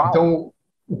 Uau. Então,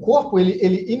 o corpo,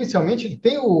 ele inicialmente ele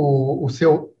tem o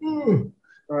seu...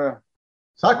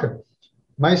 Saca?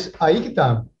 Mas aí que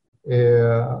tá.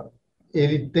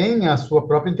 Ele tem a sua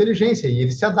própria inteligência e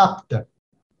ele se adapta.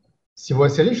 Se a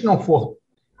gente não for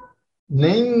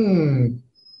nem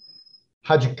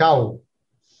radical,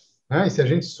 né? E se a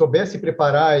gente souber se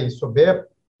preparar e souber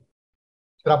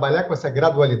trabalhar com essa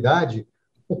gradualidade,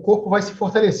 o corpo vai se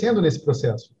fortalecendo nesse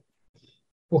processo.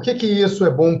 Por que isso é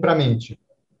bom para a mente?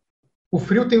 O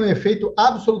frio tem um efeito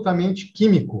absolutamente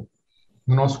químico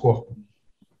no nosso corpo.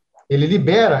 Ele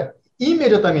libera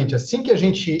imediatamente, assim que a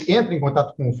gente entra em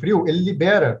contato com o frio, ele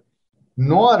libera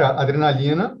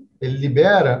noradrenalina, ele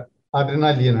libera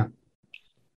adrenalina.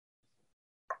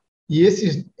 E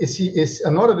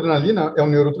a noradrenalina é um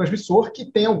neurotransmissor que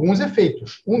tem alguns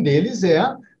efeitos. Um deles é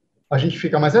a gente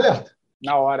fica mais alerta.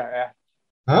 Na hora,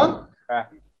 Hã?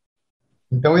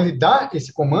 Então, ele dá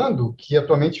esse comando que a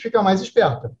tua mente fica mais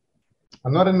esperta. A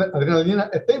noradrenalina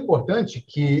é tão importante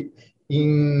que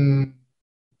em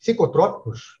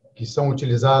psicotrópicos, que são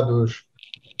utilizados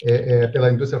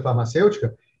pela indústria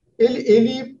farmacêutica,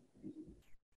 ele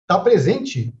está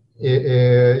presente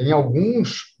em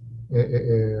alguns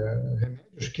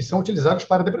remédios que são utilizados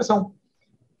para a depressão.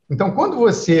 Então, quando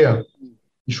você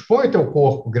expõe o teu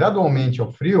corpo gradualmente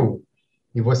ao frio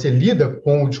e você lida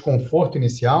com o desconforto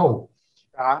inicial,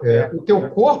 o teu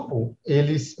corpo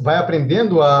ele vai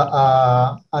aprendendo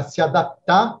a se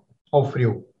adaptar ao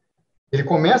frio. Ele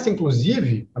começa,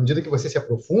 inclusive, à medida que você se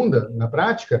aprofunda na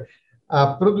prática, a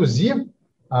produzir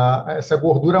essa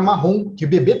gordura marrom que o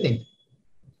bebê tem.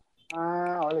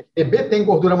 Olha. Bebê tem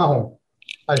gordura marrom.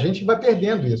 A gente vai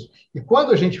perdendo isso. E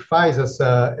quando a gente faz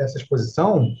essa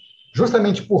exposição,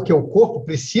 justamente porque o corpo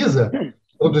precisa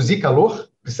produzir calor,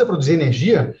 precisa produzir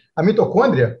energia, a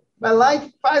mitocôndria vai lá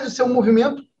e faz o seu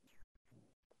movimento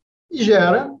e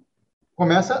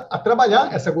começa a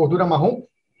trabalhar essa gordura marrom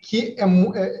que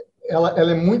é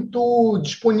ela é muito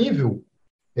disponível.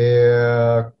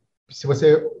 Se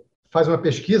você faz uma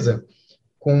pesquisa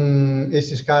com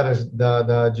esses caras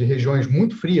de regiões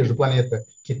muito frias do planeta,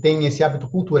 que têm esse hábito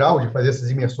cultural de fazer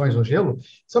essas imersões no gelo,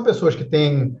 são pessoas que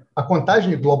têm a contagem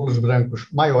de glóbulos brancos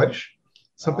maiores,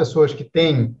 são pessoas que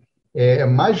têm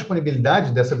mais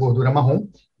disponibilidade dessa gordura marrom.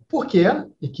 Por quê?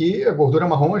 E que a gordura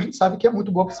marrom a gente sabe que é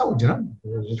muito boa para a saúde, né?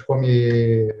 A gente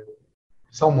come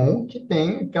salmão que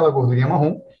tem aquela gordurinha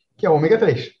marrom, que é o ômega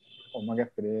 3.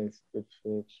 Ômega 3,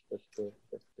 perfeito.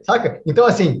 Saca? Então,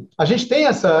 assim, a gente tem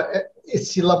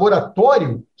esse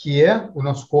laboratório que é o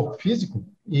nosso corpo físico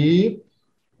e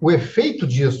o efeito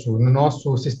disso no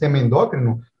nosso sistema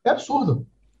endócrino é absurdo.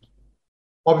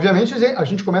 Obviamente, a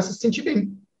gente começa a se sentir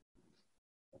bem.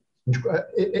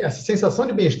 Essa sensação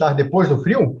de bem-estar depois do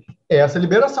frio é essa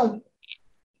liberação.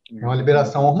 É uma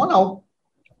liberação hormonal.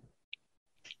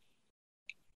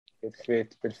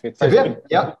 Perfeito. Você vê?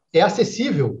 É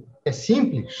acessível, é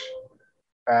simples.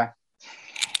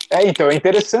 Então, é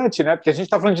interessante, né? Porque a gente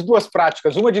está falando de duas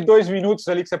práticas. Uma de 2 minutos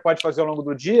ali que você pode fazer ao longo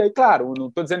do dia. E, claro, não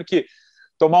estou dizendo que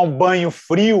tomar um banho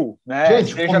frio, né?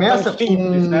 Gente,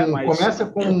 começa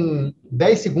com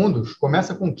 10 segundos,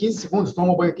 começa com 15 segundos,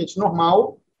 toma um banho quente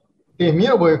normal,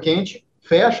 termina o banho quente,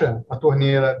 fecha a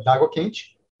torneira d'água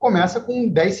quente, começa com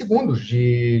 10 segundos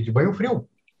de banho frio.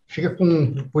 Fica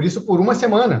por isso por uma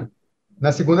semana.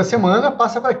 Na segunda semana,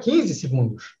 passa para 15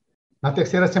 segundos. Na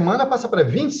terceira semana, passa para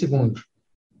 20 segundos.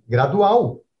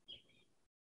 Gradual.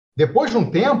 Depois de um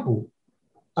tempo,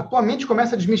 a tua mente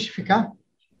começa a desmistificar.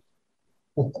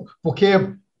 Porque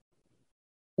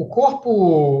o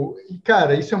corpo...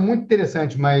 Cara, isso é muito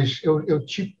interessante, mas eu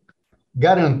te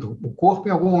garanto, o corpo,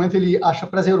 em algum momento, ele acha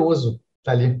prazeroso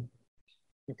estar ali.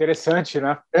 Interessante,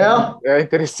 né? É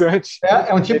interessante.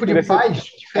 É um tipo de paz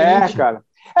diferente. Cara.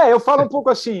 Eu falo um pouco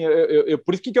assim,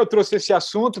 por isso que eu trouxe esse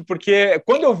assunto, porque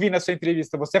quando eu vi nessa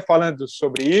entrevista você falando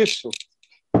sobre isso,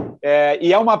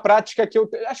 e é uma prática que eu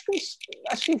acho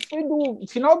que foi no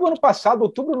final do ano passado,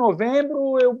 outubro,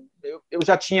 novembro, eu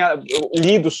já tinha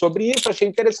lido sobre isso, achei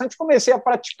interessante, comecei a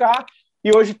praticar,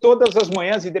 e hoje todas as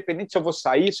manhãs, independente se eu vou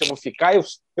sair, se eu vou ficar,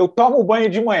 eu tomo banho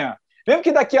de manhã. Mesmo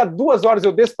que daqui a 2 horas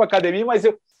eu desço para a academia, mas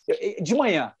de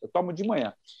manhã, eu tomo de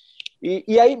manhã.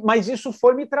 E aí, mas isso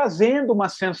foi me trazendo uma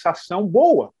sensação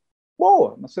boa,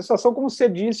 uma sensação, como você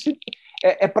disse,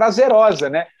 prazerosa,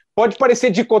 né? Pode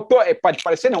parecer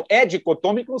é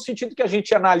dicotômico no sentido que a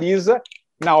gente analisa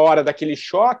na hora daquele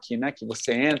choque, né, que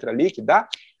você entra ali, que dá,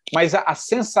 mas a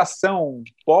sensação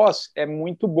pós é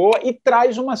muito boa e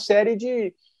traz uma série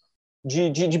de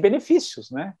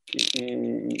benefícios, né?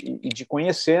 E de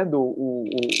conhecendo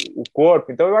o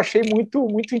corpo. Então, eu achei muito,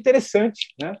 muito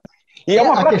interessante, né? E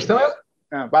a questão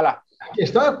vai lá. A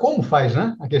questão é como faz,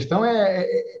 né? A questão é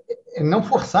não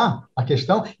forçar.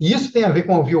 E isso tem a ver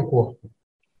com ouvir o corpo.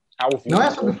 Não é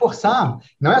sobre forçar,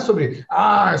 não é sobre,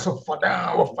 eu sou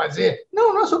fodão, vou fazer.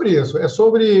 Não é sobre isso. É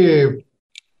sobre...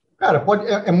 Cara,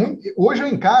 hoje eu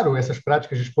encaro essas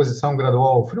práticas de exposição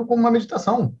gradual ao frio como uma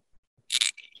meditação.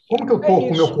 Como que eu estou com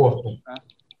o meu corpo?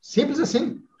 Simples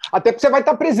assim. Até porque você vai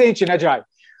estar presente, né, Jai?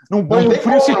 Num banho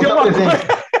frio, se tem uma coisa...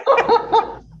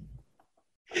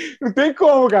 Não tem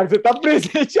como, cara. Você está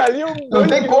presente ali. Não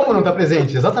tem como não estar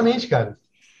presente. Exatamente, cara.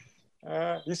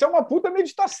 Isso é uma puta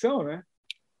meditação, né?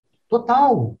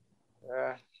 Total.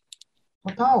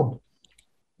 Total.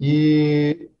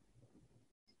 E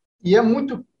é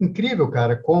muito incrível,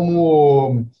 cara,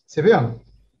 como... Você vê?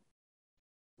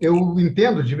 Eu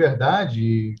entendo de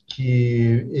verdade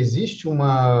que existe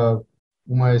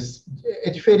é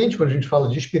diferente quando a gente fala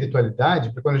de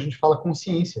espiritualidade para quando a gente fala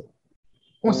consciência.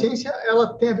 Consciência,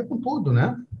 ela tem a ver com tudo,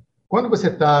 né? Quando você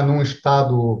está num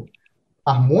estado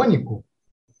harmônico,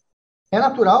 é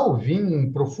natural vir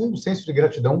um profundo senso de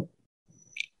gratidão.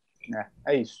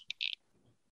 É isso.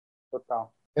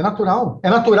 Total. É natural. É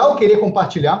natural querer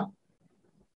compartilhar.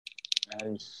 É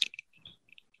isso.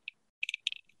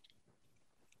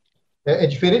 É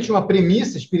diferente de uma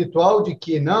premissa espiritual de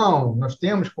que, não, nós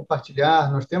temos que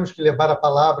compartilhar, nós temos que levar a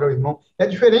palavra ao irmão. É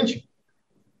diferente.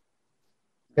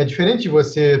 É diferente de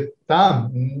você estar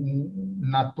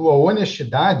na tua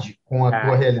honestidade com a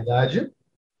tua realidade,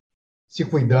 se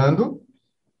cuidando,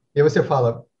 e aí você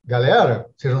fala, galera,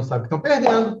 vocês não sabem que estão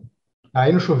perdendo.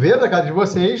 Aí no chuveiro da casa de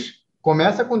vocês,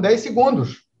 começa com 10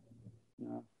 segundos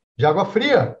de água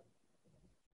fria.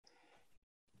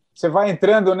 Você vai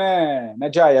entrando, né,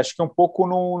 Jai? Acho que é um pouco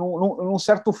num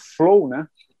certo flow, né?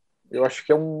 Eu acho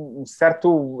que é um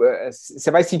certo...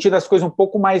 Você vai sentindo as coisas um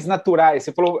pouco mais naturais.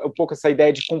 Você falou um pouco essa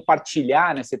ideia de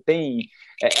compartilhar, né? Você tem...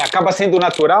 acaba sendo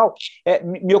natural.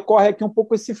 Me ocorre aqui um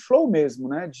pouco esse flow mesmo,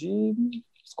 né? De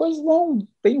as coisas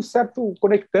tem um certo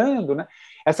conectando, né?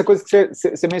 Essa coisa que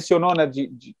você mencionou, né,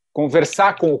 de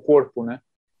conversar com o corpo, né?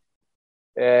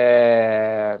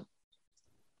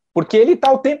 Porque ele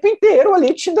está o tempo inteiro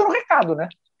ali te dando recado, né?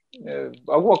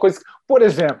 Alguma coisa, por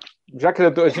exemplo, já que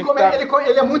a gente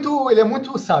ele é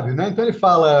muito sábio, né? Então ele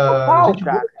fala,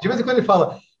 de vez em quando ele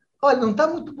fala, olha, não está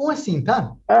muito bom assim,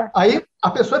 tá? Aí a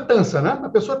pessoa dança, né? A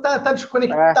pessoa tá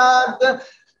desconectada,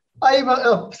 aí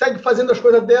ela segue fazendo as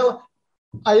coisas dela,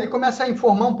 aí ele começa a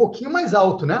informar um pouquinho mais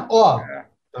alto, né?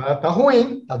 Tá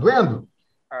ruim, tá doendo.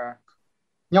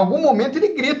 Em algum momento ele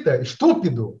grita,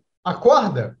 estúpido,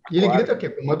 acorda. E ele grita o quê?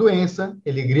 Com uma doença,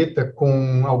 ele grita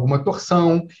com alguma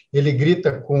torção, ele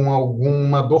grita com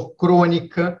alguma dor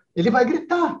crônica, ele vai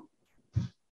gritar.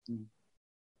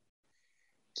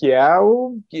 Que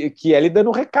é ele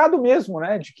dando recado mesmo,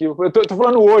 né? De que eu tô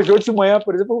falando hoje de manhã,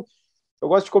 por exemplo, eu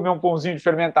gosto de comer um pãozinho de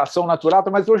fermentação natural,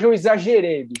 mas hoje eu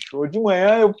exagerei, bicho. Hoje de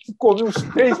manhã eu comi uns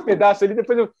 3 pedaços ali,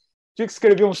 depois eu tinha que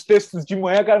escrever uns textos de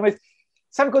manhã, cara, mas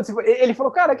sabe quando ele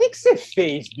falou, cara, o que você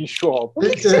fez, bicho? Por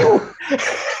que você...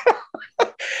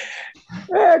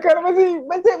 cara,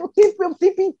 mas é o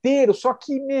tempo inteiro, só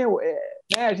que, né,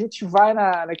 a gente vai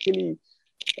naquele...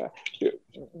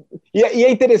 E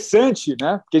é interessante,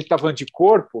 né, porque a gente está falando de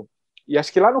corpo, e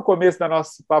acho que lá no começo do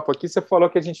nosso papo aqui, você falou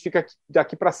que a gente fica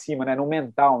daqui para cima, né, no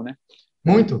mental, né?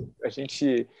 Muito.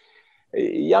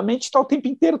 E a mente está o tempo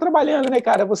inteiro trabalhando, né,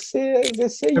 cara? Você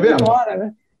ignora,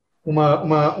 né?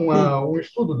 Um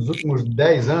estudo dos últimos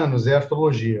 10 anos é a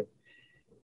astrologia.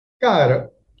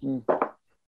 Cara,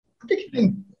 por que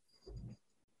tem...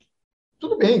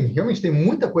 Tudo bem, realmente tem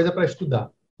muita coisa para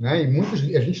estudar, né?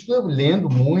 E a gente estuda lendo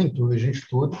muito, a gente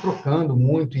estuda trocando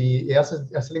muito, e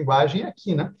essa linguagem é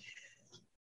aqui, né?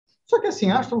 Só que,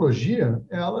 assim, a astrologia,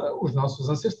 os nossos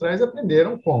ancestrais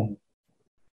aprenderam como?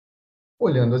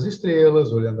 Olhando as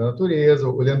estrelas, olhando a natureza,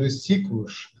 olhando os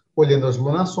ciclos, olhando as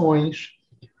lunações,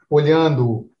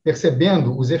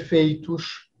 percebendo os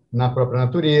efeitos na própria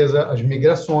natureza, as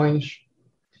migrações.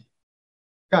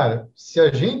 Cara, se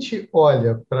a gente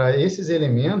olha para esses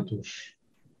elementos,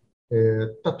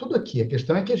 tá tudo aqui. A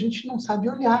questão é que a gente não sabe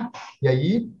olhar. E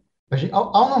aí,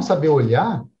 ao não saber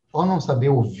olhar, ao não saber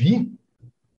ouvir,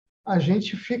 a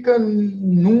gente fica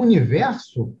num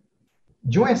universo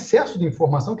de um excesso de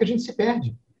informação que a gente se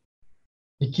perde.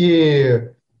 E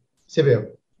que, você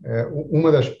vê,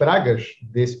 uma das pragas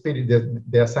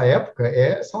dessa época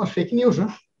são as fake news, né?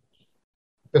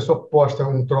 A pessoa posta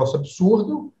um troço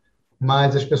absurdo,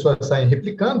 mas as pessoas saem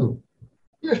replicando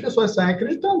e as pessoas saem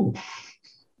acreditando.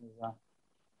 Exato.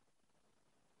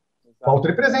 Falta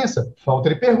de presença, falta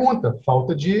de pergunta,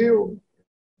 falta de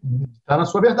estar na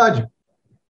sua verdade.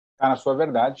 Está na sua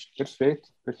verdade. Perfeito.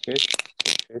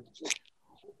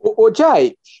 Ô,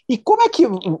 Jai, e como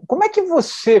é que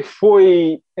você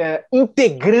foi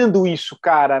integrando isso,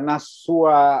 cara, na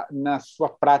sua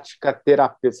prática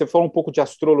terapêutica? Você falou um pouco de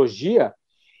astrologia,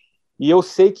 e eu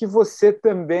sei que você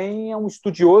também é um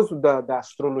estudioso da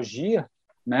astrologia,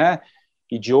 né?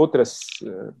 E de outras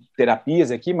terapias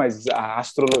aqui, mas a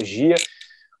astrologia...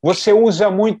 Você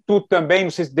usa muito também, não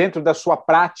sei se dentro da sua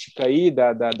prática aí,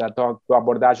 da tua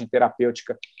abordagem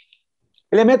terapêutica,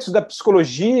 elementos da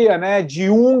psicologia, né, de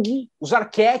Jung, os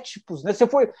arquétipos, né?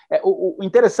 O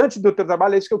interessante do teu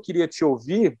trabalho é isso que eu queria te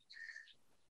ouvir,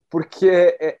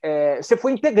 porque você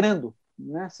foi integrando,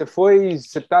 né?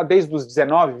 Você está desde os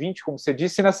 19, 20, como você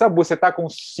disse, nessa busca. Você está com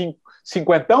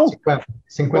 50?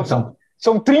 50.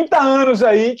 São 30 anos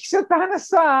aí que você está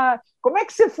nessa... Como é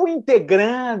que você foi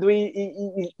integrando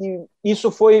e isso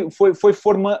foi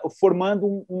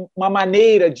formando uma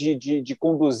maneira de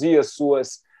conduzir as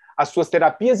suas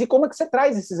terapias? E como é que você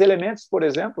traz esses elementos, por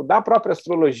exemplo, da própria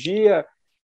astrologia,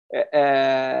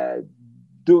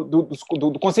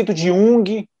 do conceito de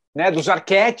Jung, né, dos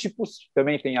arquétipos,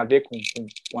 também tem a ver com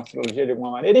a astrologia de alguma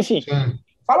maneira, enfim... Sim.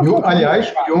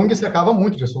 Aliás, Jung sacava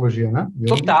muito de astrologia, né?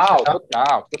 Total.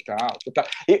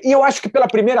 E eu acho que pela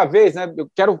primeira vez, né?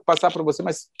 Eu quero passar para você,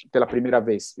 mas pela primeira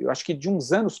vez, eu acho que de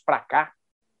uns anos para cá,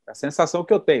 a sensação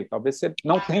que eu tenho, talvez você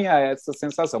não tenha essa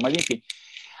sensação, mas enfim,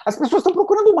 as pessoas estão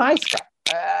procurando mais, cara.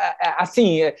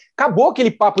 Acabou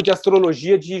aquele papo de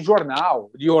astrologia de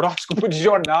jornal, de horóscopo de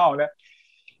jornal, né?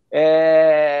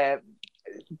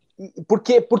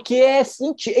 Porque é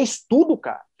estudo,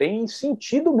 cara, tem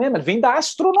sentido mesmo, vem da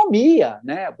astronomia,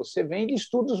 né? Você vem de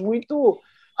estudos muito...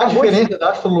 A diferença da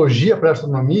astrologia para a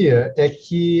astronomia é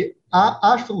que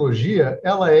a astrologia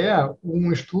ela é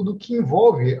um estudo que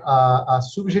envolve a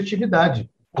subjetividade,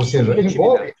 ou seja,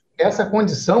 envolve essa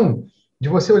condição de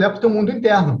você olhar para o teu mundo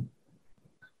interno.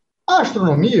 A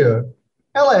astronomia,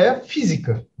 ela é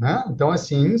física, né? Então,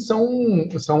 assim,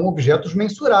 são objetos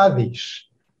mensuráveis.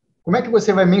 Como é que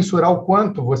você vai mensurar o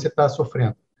quanto você está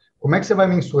sofrendo? Como é que você vai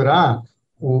mensurar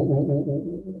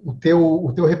o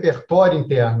teu repertório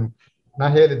interno? Na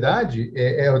realidade,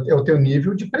 é o teu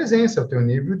nível de presença, é o teu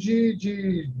nível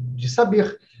de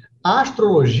saber. A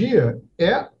astrologia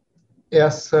é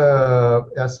essa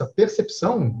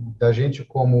percepção da gente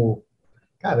como...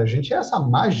 Cara, a gente é essa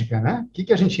mágica, né? O que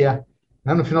que a gente é?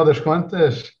 Né? No final das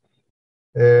contas,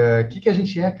 o que que a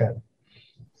gente é, cara?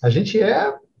 A gente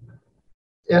é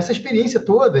essa experiência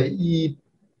toda e,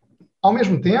 ao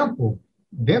mesmo tempo,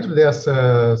 dentro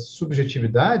dessa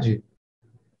subjetividade,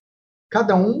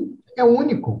 cada um é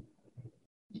único.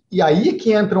 E aí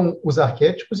que entram os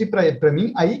arquétipos e, para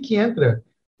mim, aí que entra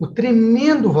o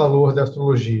tremendo valor da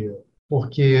astrologia,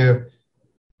 porque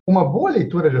uma boa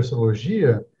leitura de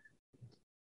astrologia,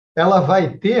 ela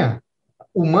vai ter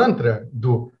o mantra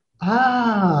do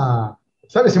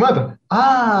sabe esse mantra?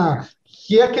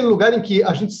 Que é aquele lugar em que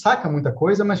a gente saca muita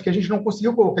coisa, mas que a gente não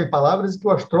conseguiu colocar em palavras e que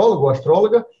o astrólogo ou a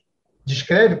astróloga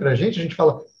descreve para a gente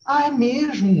fala, é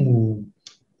mesmo?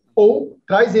 Ou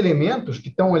traz elementos que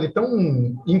estão ali tão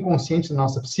inconscientes na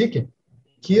nossa psique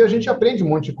que a gente aprende um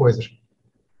monte de coisas.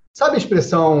 Sabe a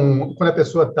expressão quando a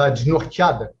pessoa está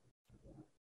desnorteada?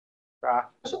 A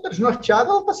pessoa está desnorteada,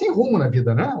 ela está sem rumo na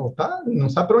vida, né? Ela não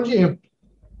sabe para onde ir.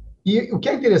 E o que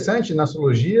é interessante na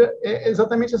astrologia é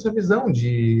exatamente essa visão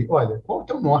de, olha, qual é o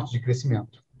teu norte de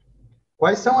crescimento?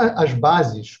 Quais são as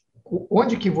bases?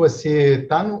 Onde que você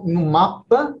está no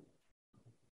mapa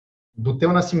do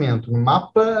teu nascimento, no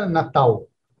mapa natal?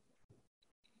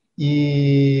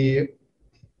 E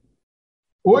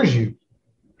hoje,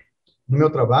 no meu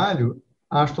trabalho,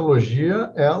 a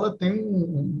astrologia, ela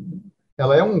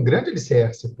é um grande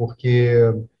alicerce, porque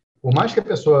por mais que a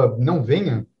pessoa não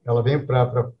venha, ela venha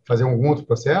para fazer algum outro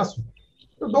processo,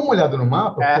 eu dou uma olhada no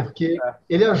mapa, porque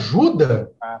ele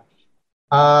ajuda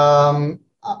a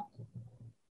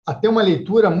ter uma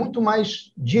leitura muito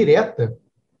mais direta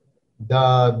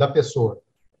da pessoa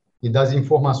e das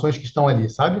informações que estão ali,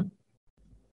 sabe?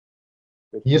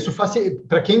 E isso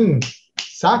para quem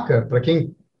saca, para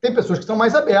quem... Tem pessoas que são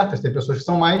mais abertas, tem pessoas que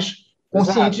são mais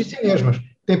conscientes de si mesmas,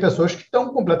 tem pessoas que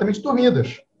estão completamente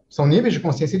dormidas. São níveis de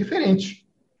consciência diferentes.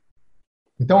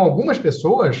 Então, algumas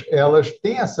pessoas, elas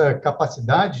têm essa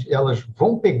capacidade, elas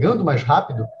vão pegando mais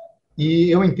rápido,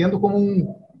 e eu entendo como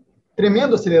um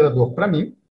tremendo acelerador para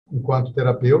mim, enquanto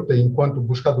terapeuta e enquanto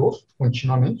buscador,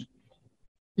 continuamente,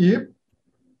 e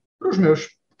para os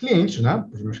meus clientes, né?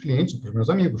 Para os meus clientes, para os meus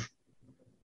amigos,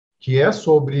 que é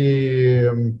sobre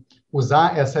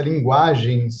usar essa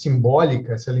linguagem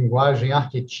simbólica, essa linguagem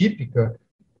arquetípica,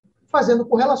 fazendo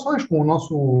correlações com o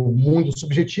nosso mundo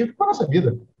subjetivo e com a nossa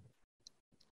vida.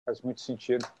 Faz muito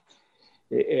sentido.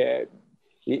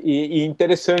 E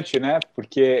interessante, né?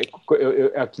 Porque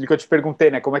aquilo que eu te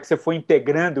perguntei, né? Como é que você foi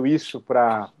integrando isso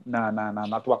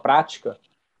na tua prática,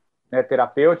 né,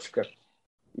 terapêutica?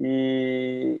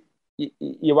 E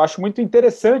eu acho muito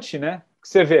interessante, né? Que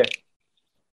você vê.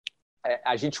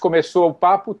 A gente começou o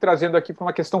papo trazendo aqui para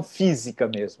uma questão física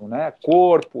mesmo, né?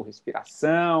 Corpo,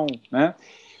 respiração, né?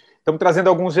 Estamos trazendo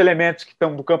alguns elementos que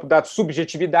estão do campo da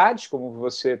subjetividade, como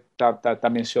você tá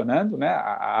mencionando, né?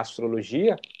 A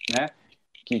astrologia, né?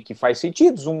 Que faz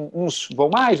sentido, uns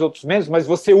vão mais, outros menos, mas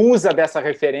você usa dessa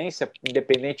referência,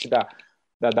 independente da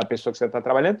pessoa que você está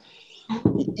trabalhando,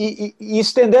 e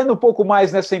estendendo um pouco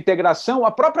mais nessa integração, a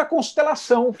própria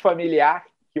constelação familiar,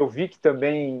 que eu vi que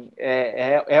também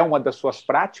é uma das suas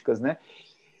práticas, né?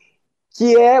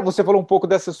 Que você falou um pouco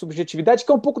dessa subjetividade,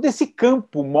 que é um pouco desse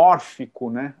campo mórfico,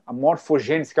 né? A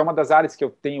morfogênese, que é uma das áreas que eu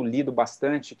tenho lido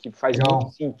bastante, que faz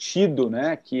muito sentido,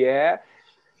 né? Que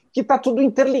está tudo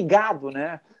interligado,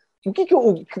 né?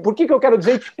 Por que eu quero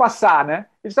dizer te passar, né?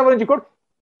 A gente está falando de corpo,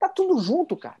 está tudo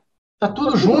junto, cara. Está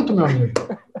tudo junto, meu amigo.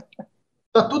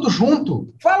 Está tudo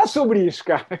junto. Fala sobre isso,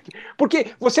 cara.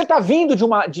 Porque você está vindo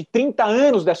de 30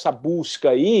 anos dessa busca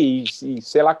aí, e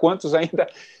sei lá quantos ainda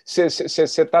você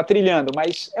está trilhando,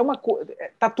 mas é uma coisa.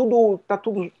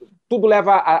 Tudo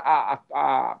leva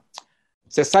a.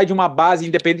 Você sai de uma base,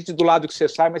 independente do lado que você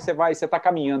sai, mas você está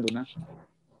caminhando, né?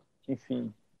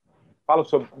 Enfim. Fala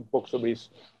um pouco sobre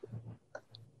isso.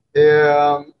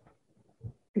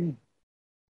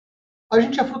 A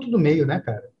gente é fruto do meio, né,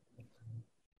 cara?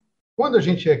 Quando a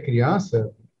gente é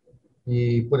criança,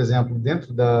 e, por exemplo,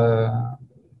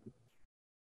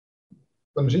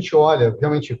 quando a gente olha,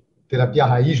 realmente, terapia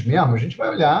raiz mesmo, a gente vai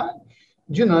olhar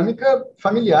dinâmica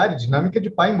familiar, dinâmica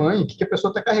de pai e mãe, o que a pessoa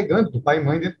está carregando do pai e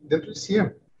mãe dentro de si.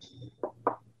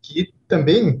 Que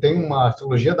também tem uma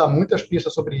astrologia, dá muitas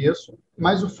pistas sobre isso,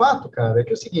 mas o fato, cara, é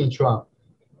que é o seguinte,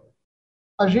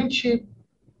 a gente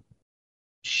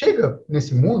chega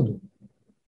nesse mundo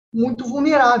muito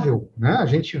vulnerável, né? A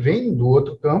gente vem do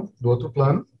outro campo, do outro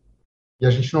plano, e a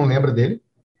gente não lembra dele.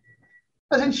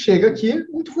 A gente chega aqui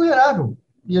muito vulnerável.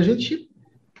 E a gente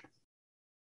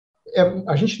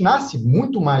nasce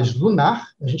muito mais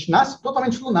lunar, a gente nasce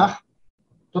totalmente lunar,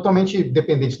 totalmente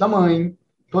dependente da mãe,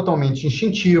 totalmente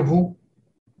instintivo,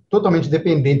 totalmente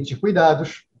dependente de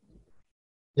cuidados.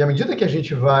 E à medida que a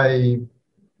gente vai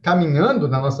caminhando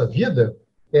na nossa vida,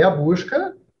 é a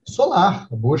busca solar,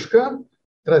 a busca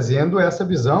trazendo essa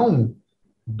visão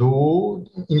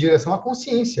em direção à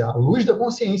consciência, à luz da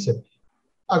consciência.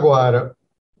 Agora,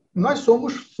 nós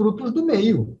somos frutos do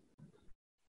meio.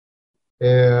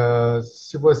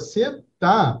 Se você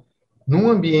está num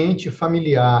ambiente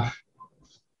familiar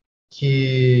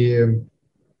que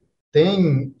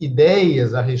tem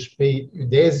ideias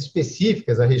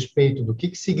específicas a respeito do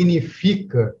que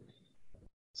significa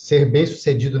ser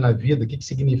bem-sucedido na vida, o que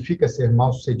significa ser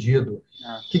mal-sucedido,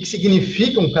 o que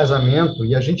significa um casamento,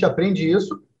 e a gente aprende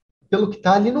isso pelo que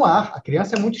está ali no ar. A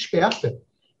criança é muito esperta.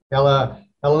 Ela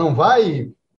não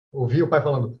vai ouvir o pai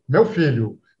falando, meu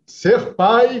filho, ser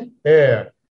pai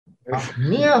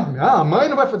a mãe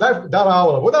não vai dar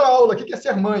aula, vou dar aula, o que é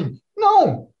ser mãe?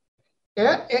 Não!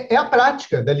 É a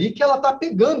prática, dali que ela está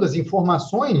pegando as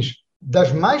informações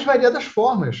das mais variadas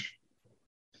formas.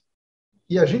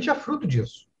 E a gente é fruto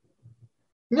disso.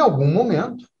 Em algum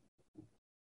momento,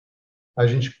 a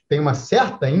gente tem uma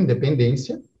certa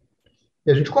independência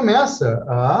e a gente começa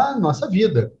a nossa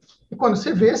vida. E quando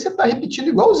você vê, você está repetindo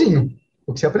igualzinho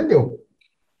o que você aprendeu.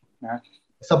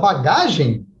 Essa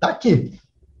bagagem está aqui,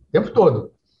 o tempo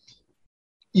todo.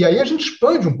 E aí a gente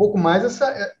expande um pouco mais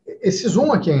esse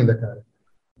zoom aqui ainda, cara.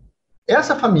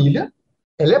 Essa família,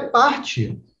 ela é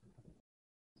parte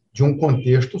de um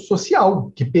contexto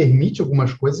social que permite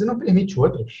algumas coisas e não permite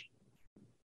outras.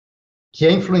 Que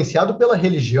é influenciado pela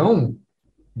religião,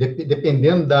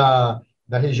 dependendo da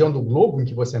região do globo em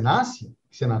que você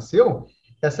nasceu,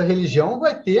 essa religião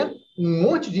vai ter um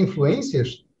monte de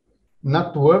influências na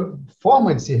tua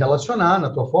forma de se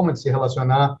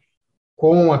relacionar,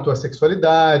 com a tua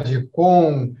sexualidade,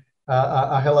 com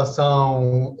a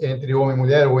relação entre homem e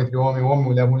mulher, ou entre homem,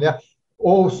 mulher, mulher,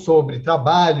 ou sobre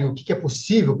trabalho, o que é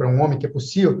possível para um homem, o que é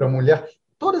possível para uma mulher.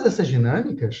 Todas essas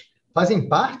dinâmicas fazem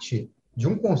parte de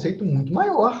um conceito muito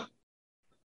maior.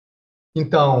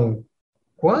 Então,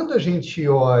 quando a gente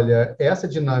olha essa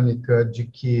dinâmica de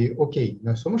que, ok,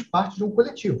 nós somos parte de um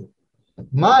coletivo,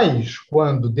 mas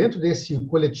quando dentro desse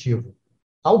coletivo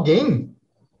alguém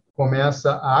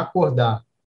começa a acordar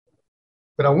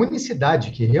para a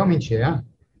unicidade que realmente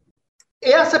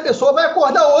essa pessoa vai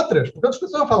acordar outras. Porque outras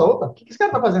pessoas vão falar, opa, o que esse cara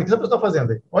está fazendo? O que essa pessoa está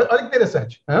fazendo aí? Olha que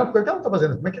interessante. Por que ela está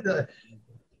fazendo?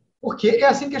 Porque é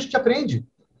assim que a gente aprende.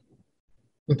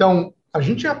 Então, a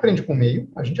gente aprende com o meio,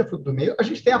 a gente é fruto do meio, a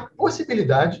gente tem a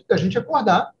possibilidade da gente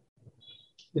acordar.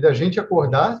 E da gente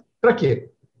acordar para quê?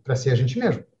 Para ser a gente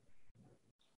mesmo.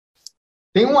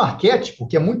 Tem um arquétipo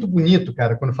que é muito bonito,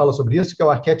 cara, quando fala sobre isso, que é o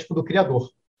arquétipo do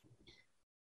Criador.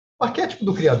 O arquétipo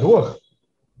do Criador,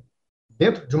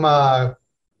 dentro de uma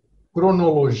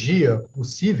cronologia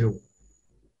possível,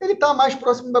 ele está mais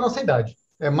próximo da nossa idade.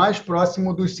 É mais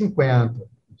próximo dos 50,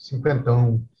 50,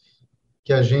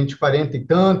 que a gente, 40 e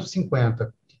tanto,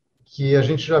 50, que a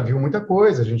gente já viu muita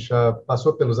coisa, a gente já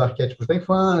passou pelos arquétipos da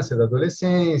infância, da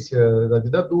adolescência, da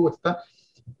vida adulta, tá?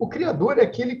 O Criador é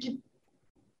aquele que,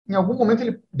 em algum momento,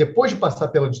 ele, depois de passar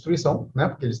pela destruição, né,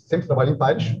 porque eles sempre trabalham em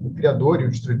pares, o Criador e o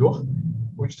Destruidor,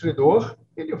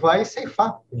 ele vai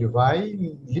ceifar, ele vai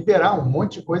liberar um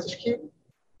monte de coisas que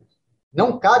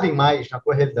não cabem mais na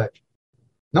tua realidade,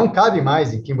 não cabem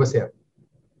mais em quem você é.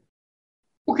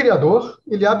 O Criador,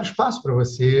 ele abre espaço para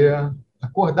você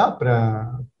acordar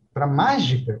para a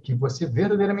mágica que você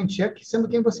verdadeiramente é, sendo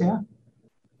quem você é.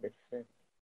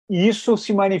 E isso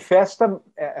se manifesta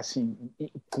assim,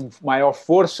 com maior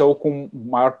força ou com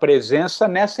maior presença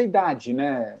nessa idade,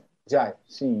 né? Já,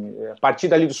 assim, a partir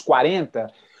dali dos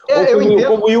 40,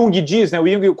 como o Jung diz, né? O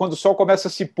Jung, quando o sol começa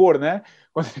a se pôr, né?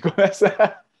 Quando ele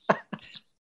começa...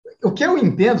 O que eu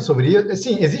entendo sobre isso,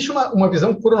 assim, existe uma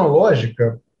visão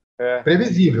cronológica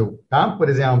previsível, tá? Por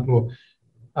exemplo,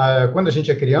 quando a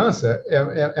gente é criança,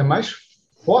 é mais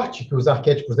forte que os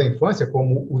arquétipos da infância,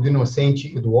 como o do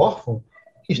inocente e do órfão,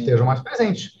 estejam mais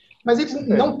presentes. Mas eles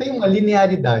não têm uma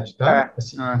linearidade, tá?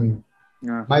 Assim,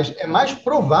 mas é mais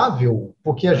provável,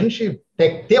 porque a gente,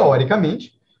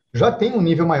 teoricamente, já tem um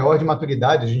nível maior de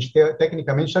maturidade, a gente,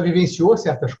 tecnicamente, já vivenciou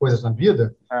certas coisas na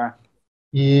vida,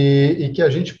 e que a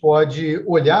gente pode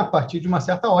olhar a partir de uma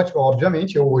certa ótica.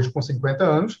 Obviamente, eu hoje, com 50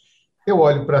 anos, eu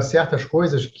olho para certas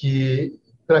coisas que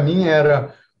para mim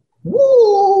era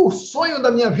o sonho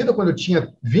da minha vida quando eu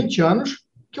tinha 20 anos,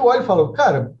 que eu olho e falo,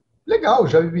 cara, legal,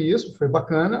 já vivi isso, foi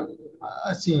bacana,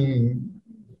 assim,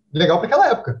 legal para aquela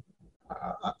época.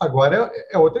 Agora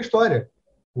é outra história.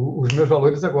 Os meus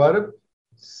valores agora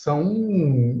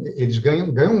eles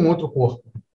ganham um outro corpo.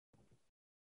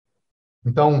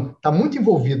 Então, está muito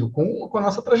envolvido com a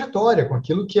nossa trajetória, com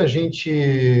aquilo que a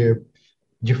gente,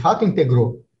 de fato,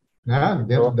 integrou, né,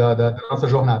 dentro da nossa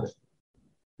jornada.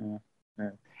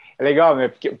 É legal, né?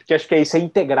 Porque acho que é isso, é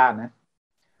integrar, né?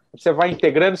 Você vai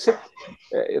integrando.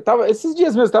 Esses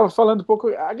dias mesmo eu estava falando um pouco.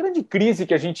 A grande crise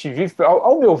que a gente vive,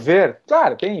 ao meu ver,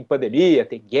 claro, tem pandemia,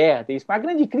 tem guerra, tem isso, mas a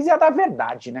grande crise é a da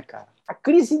verdade, né, cara? A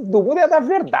crise do mundo é a da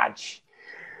verdade.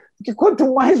 Porque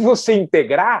quanto mais você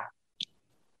integrar,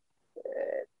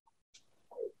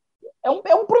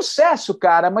 é um processo,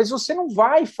 cara, mas você não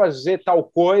vai fazer tal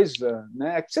coisa,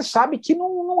 né? Que você sabe que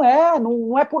não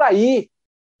é por aí.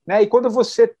 Né? E quando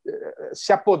você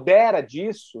se apodera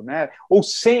disso, né? ou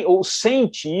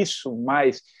sente isso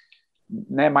mais,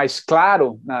 né? mais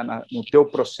claro no teu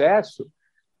processo,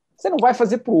 você não vai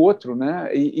fazer para o outro. Né?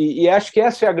 E acho que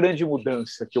essa é a grande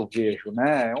mudança que eu vejo.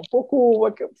 Né? É um pouco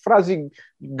a frase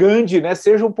Gandhi, né?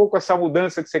 Seja um pouco essa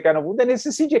mudança que você quer no mundo, é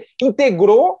nesse sentido.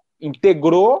 Integrou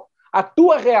a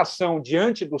tua reação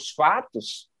diante dos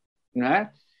fatos, né?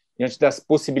 Diante das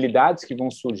possibilidades que vão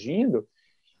surgindo,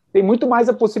 tem muito mais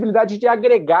a possibilidade de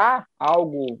agregar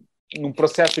algo num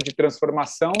processo de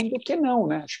transformação do que não,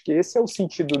 né? Acho que esse é o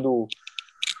sentido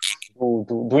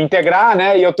do integrar,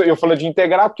 né? E eu falo de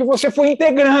integrar porque você foi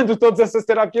integrando todas essas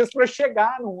terapias para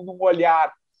chegar num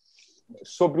olhar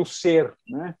sobre o ser,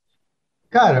 né?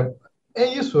 Cara, é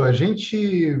isso. A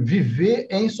gente viver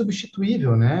é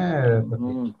insubstituível, né?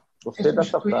 Gostei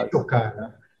dessa frase.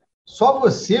 Cara. Só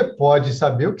você pode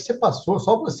saber o que você passou,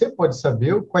 só você pode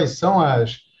saber quais são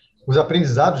os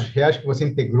aprendizados reais que você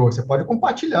integrou. Você pode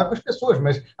compartilhar com as pessoas,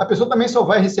 mas a pessoa também só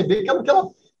vai receber aquilo que ela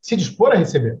se dispor a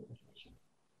receber.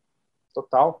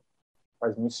 Total.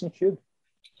 Faz muito sentido.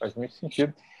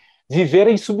 Viver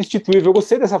é insubstituível. Eu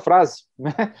gostei dessa frase.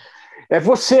 Né? É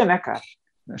você, né, cara?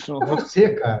 É você,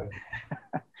 cara.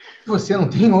 Você não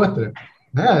tem outra.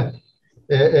 Né?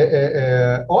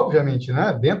 Obviamente,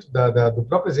 né, dentro do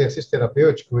próprio exercício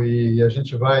terapêutico, e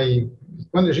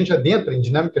quando a gente adentra em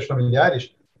dinâmicas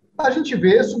familiares, a gente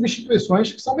vê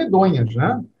substituições que são medonhas,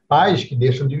 né? Pais que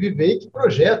deixam de viver e que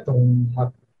projetam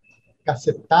uma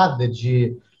cacetada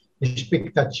de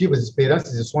expectativas,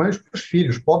 esperanças e sonhos para os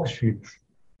filhos, pobres filhos.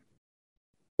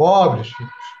 Pobres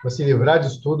filhos. Para se livrar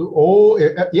disso tudo,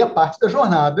 e a parte da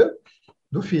jornada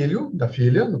do filho, da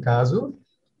filha, no caso,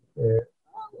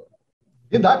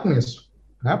 lidar com isso,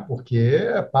 né? Porque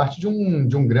é parte de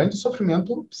um grande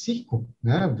sofrimento psíquico,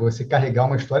 né? Você carregar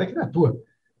uma história que não é tua.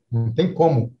 Não tem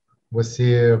como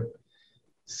você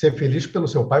ser feliz pelo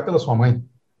seu pai e pela sua mãe.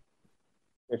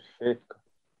 Perfeito.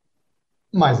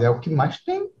 Mas é o que mais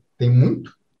tem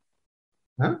muito.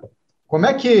 Né? Como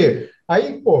é que...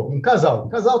 Aí, pô, um casal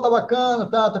tá bacana,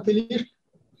 tá feliz.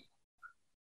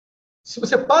 Se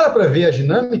você para ver as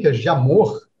dinâmicas de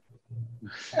amor,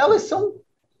 elas são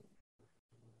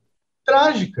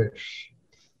trágicas.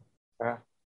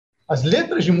 As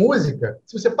letras de música,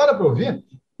 se você para ouvir,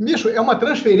 bicho, é uma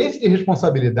transferência de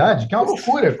responsabilidade que é uma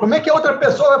loucura. Como é que a outra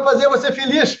pessoa vai fazer você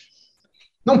feliz?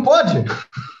 Não pode.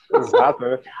 Exato.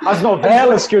 As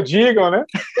novelas que eu digo, né?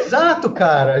 Exato,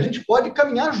 cara. A gente pode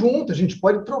caminhar junto, a gente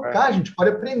pode trocar, a gente pode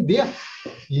aprender.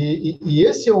 E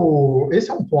esse é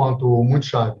um ponto muito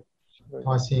chave.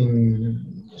 Então, assim,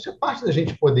 isso é parte da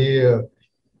gente poder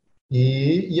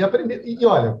ir aprender. E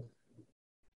olha,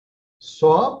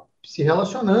 só se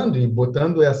relacionando e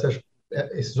botando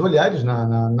esses olhares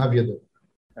na vida.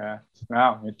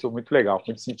 Não, muito legal,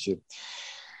 muito sentido.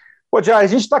 Pô, já, a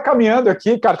gente está caminhando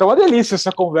aqui, cara, tá uma delícia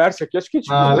essa conversa aqui. Acho que a gente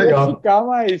vai ficar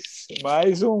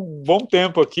mais um bom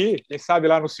tempo aqui, quem sabe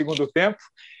lá no segundo tempo.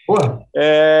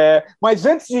 Mas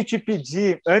antes de te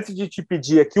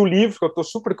pedir aqui o livro, que eu estou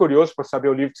super curioso para saber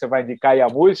o livro que você vai indicar e a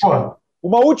música,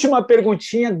 uma última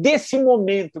perguntinha desse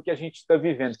momento que a gente está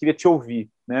vivendo. Queria te ouvir,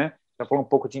 né? Você falou um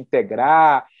pouco de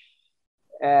integrar,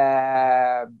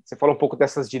 você falou um pouco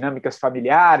dessas dinâmicas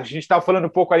familiares, a gente estava falando um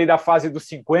pouco ali da fase dos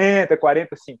 50,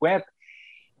 40, 50.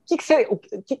 O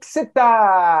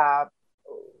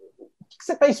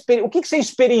que você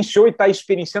experienciou e está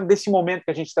experienciando desse momento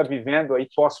que a gente está vivendo aí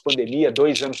pós-pandemia,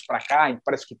 2 anos para cá,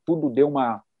 parece que tudo deu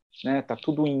está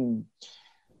tudo em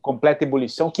completa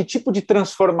ebulição. Que tipo de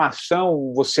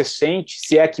transformação você sente,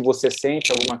 se é que você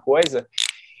sente alguma coisa?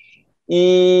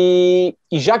 E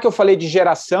já que eu falei de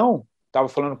geração, estava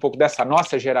falando um pouco dessa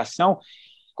nossa geração,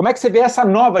 Como é que você vê essa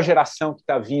nova geração que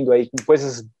está vindo aí, com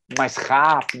coisas mais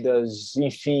rápidas,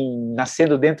 enfim,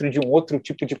 nascendo dentro de um outro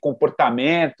tipo de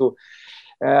comportamento?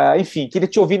 Enfim, queria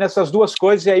te ouvir nessas duas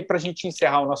coisas e aí para a gente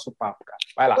encerrar o nosso papo, cara.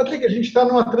 Vai lá. Patrick, a gente está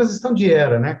numa transição de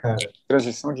era, né, cara?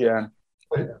 Transição de era.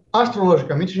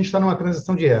 Astrologicamente, a gente está numa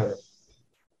transição de era.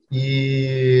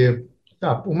 E,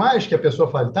 por mais que a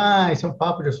pessoa fale, isso é um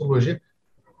papo de astrologia,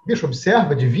 bicho,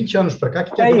 observa, de 20 anos para cá,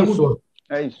 que a vida mudou.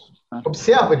 É isso.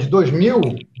 Observa, de 2000,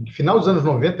 final dos anos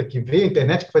 90, que veio a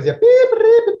internet que fazia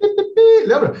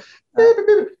lembra?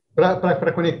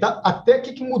 Para conectar, até o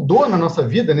que mudou na nossa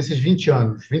vida nesses 20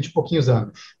 anos, 20 e pouquinhos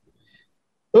anos.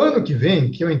 Ano que vem,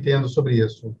 que eu entendo sobre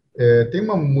isso, tem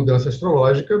uma mudança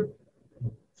astrológica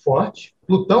forte.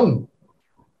 Plutão,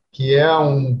 que é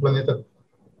um planeta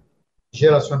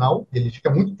geracional, ele fica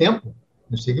muito tempo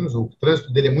nos signos, o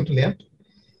trânsito dele é muito lento,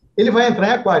 ele vai entrar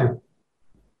em Aquário.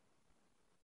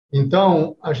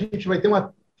 Então, a gente vai ter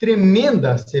uma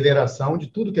tremenda aceleração de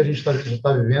tudo que a gente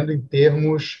está vivendo em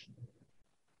termos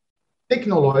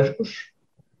tecnológicos,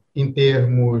 em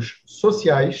termos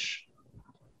sociais.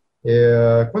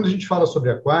 Quando a gente fala sobre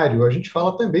Aquário, a gente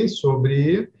fala também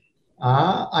sobre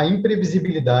a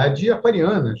imprevisibilidade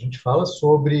aquariana, a gente fala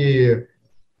sobre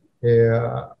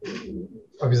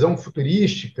a visão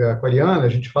futurística aquariana, a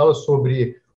gente fala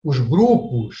sobre os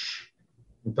grupos.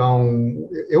 Então,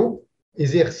 eu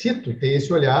exercito ter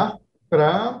esse olhar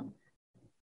para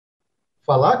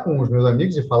falar com os meus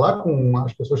amigos e falar com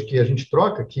as pessoas que a gente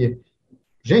troca, que,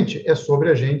 gente, é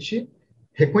sobre a gente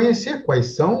reconhecer quais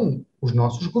são os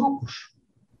nossos grupos.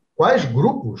 Quais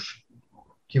grupos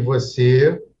que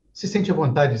você se sente à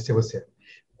vontade de ser você?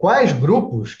 Quais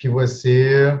grupos que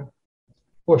você,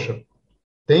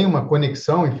 tem uma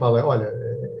conexão e fala, olha,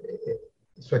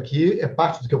 isso aqui é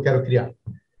parte do que eu quero criar.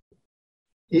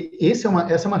 Essa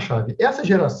é uma chave. Essa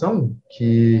geração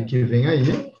que vem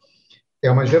aí é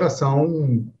uma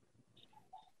geração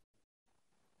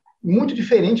muito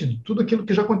diferente de tudo aquilo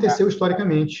que já aconteceu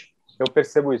historicamente. Eu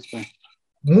percebo isso. Né?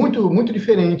 Muito, muito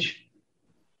diferente.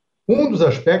 Um dos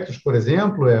aspectos, por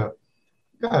exemplo,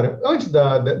 antes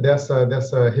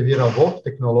dessa reviravolta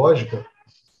tecnológica,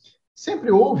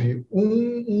 sempre houve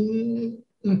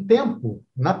um tempo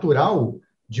natural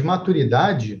de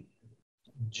maturidade,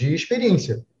 de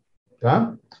experiência,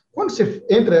 tá? Quando você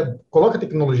coloca a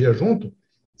tecnologia junto,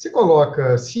 você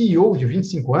coloca CEO de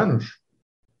 25 anos,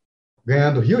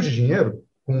 ganhando rios de dinheiro,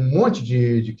 com um monte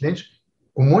de clientes,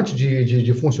 com um monte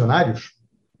de funcionários,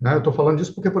 né? Eu estou falando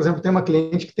disso porque, por exemplo, tem uma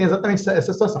cliente que tem exatamente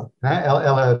essa situação, né?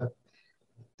 Ela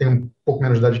tem um pouco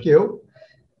menos de idade que eu,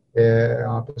 é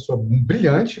uma pessoa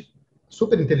brilhante,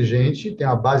 super inteligente, tem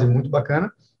uma base muito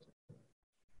bacana,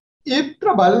 e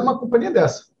trabalha numa companhia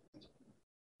dessa.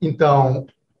 Então,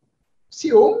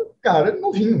 CEO é um cara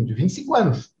novinho, de 25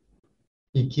 anos,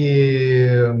 e que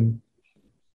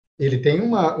ele tem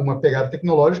uma pegada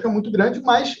tecnológica muito grande,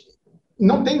 mas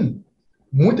não tem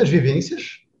muitas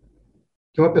vivências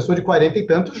que uma pessoa de 40 e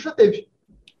tantos já teve.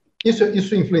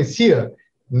 Isso influencia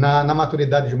na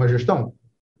maturidade de uma gestão?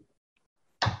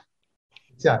 O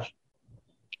que você acha?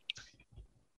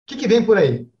 O que vem por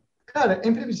aí? Cara, é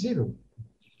imprevisível.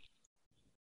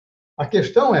 A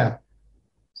questão é,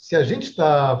 se a gente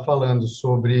está falando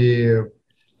sobre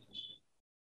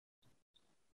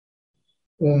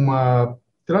uma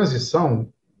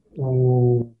transição,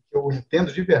 o que eu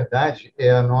entendo de verdade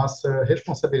é a nossa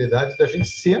responsabilidade da gente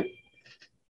ser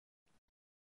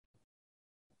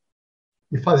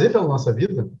e fazer pela nossa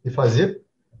vida e fazer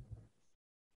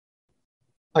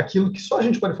aquilo que só a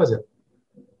gente pode fazer,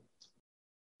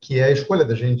 que é a escolha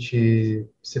da gente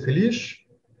ser feliz,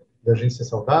 da gente ser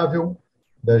saudável,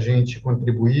 da gente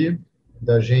contribuir,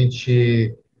 da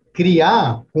gente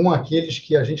criar com aqueles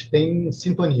que a gente tem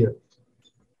sintonia.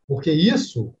 Porque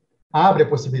isso abre a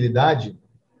possibilidade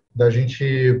da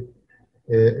gente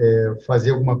fazer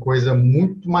alguma coisa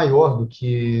muito maior do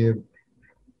que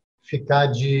ficar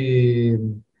de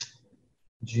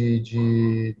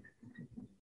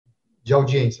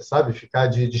audiência, sabe? Ficar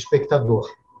de espectador.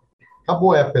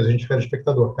 Acabou a época da gente ficar de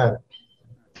espectador, cara.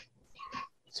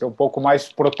 Ser um pouco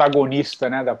mais protagonista,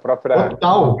 né, da própria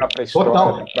história.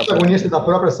 Total. Protagonista da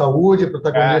própria saúde,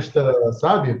 protagonista,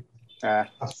 sabe?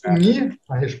 Assumir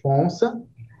a responsa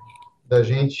da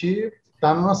gente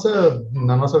estar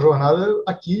na nossa jornada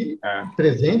aqui,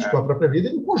 presente, com a própria vida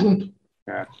e em conjunto.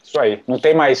 Isso aí. Não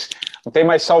tem mais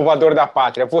salvador da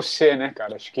pátria, é você, né,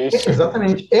 cara? Acho que é isso.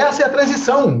 Exatamente. Essa é a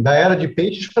transição da era de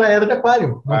peixes para a era de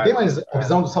aquário. Não tem mais a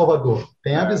visão do salvador.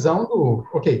 Tem a visão do,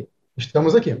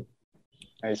 estamos aqui.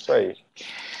 É isso aí.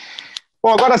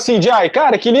 Bom, agora sim, Jai,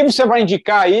 cara, que livro você vai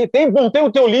indicar aí? Tem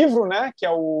o teu livro, né, que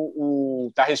é o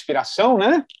da respiração,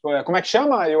 né? Como é que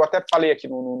chama? Eu até falei aqui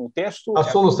no texto. A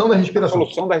Solução da Respiração. A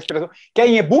Solução da Respiração. Que é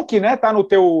em e-book, né? Tá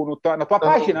na tua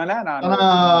página, né?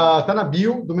 Tá na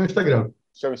bio do meu Instagram.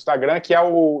 Seu Instagram, que é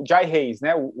o Jai Reis,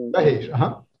 né? Jai Reis,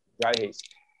 Jai Reis.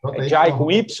 Jai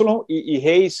com Y e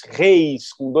Reis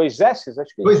com 2 S's,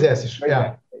 acho que é. 2 S's,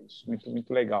 É isso,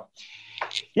 muito legal.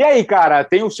 E aí, cara,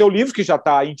 tem o seu livro que já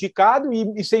está indicado,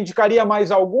 e você indicaria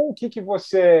mais algum? O que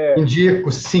você...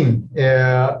 Indico, sim.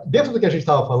 Dentro do que a gente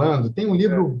estava falando, tem um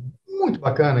livro muito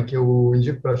bacana que eu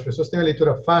indico para as pessoas, tem uma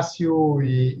leitura fácil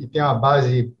e tem uma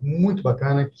base muito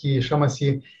bacana que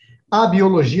chama-se A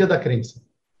Biologia da Crença.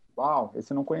 Uau,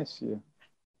 esse eu não conhecia.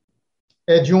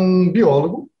 É de um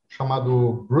biólogo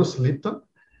chamado Bruce Lipton.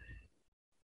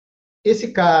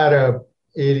 Esse cara,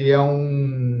 ele é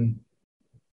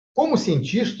como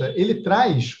cientista, ele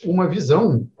traz uma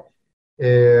visão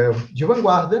de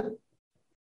vanguarda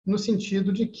no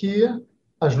sentido de que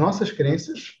as nossas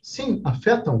crenças, sim,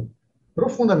 afetam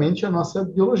profundamente a nossa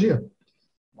biologia.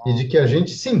 E de que a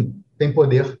gente, sim, tem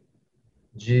poder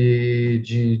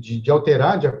de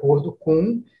alterar de acordo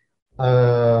com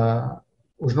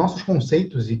os nossos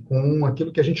conceitos e com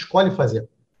aquilo que a gente escolhe fazer.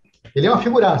 Ele é uma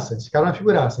figuraça, esse cara é uma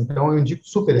figuraça, então eu indico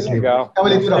super esse livro. É uma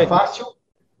leitura fácil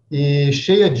e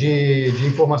cheia de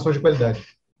informações de qualidade.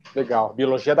 Legal,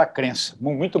 Biologia da Crença.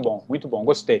 Muito bom,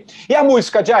 gostei. E a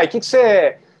música, Jai, o que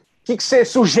você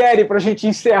sugere para a gente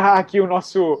encerrar aqui o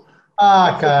nosso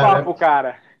papo,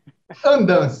 cara?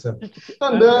 Andança.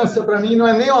 Andança, para mim, não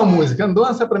é nem uma música.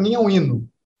 Andança, para mim, é um hino.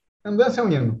 Andança é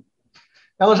um hino.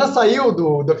 Ela já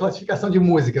saiu da classificação de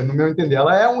música, no meu entender.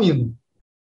 Ela é um hino.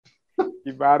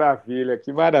 Que maravilha,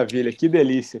 que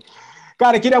delícia.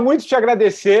 Cara, queria muito te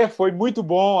agradecer, foi muito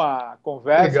bom a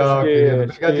conversa. Legal, querido.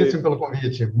 Obrigadíssimo pelo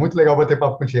convite. Muito legal bater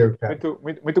papo contigo, cara.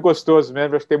 Muito gostoso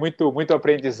mesmo, acho que tem muito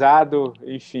aprendizado.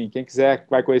 Enfim, quem quiser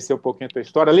vai conhecer um pouquinho a tua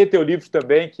história, lê teu livro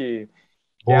também, que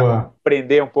quer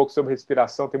aprender um pouco sobre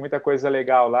respiração, tem muita coisa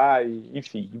legal lá,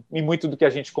 e muito do que a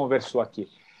gente conversou aqui.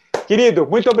 Querido,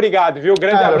 muito obrigado, viu?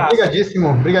 Grande abraço.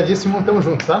 Obrigadíssimo, tamo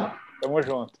junto, tá? Tamo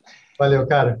junto. Valeu,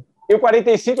 cara. E o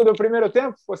 45 do primeiro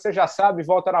tempo, você já sabe,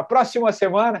 volta na próxima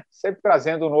semana, sempre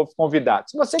trazendo um novo convidado.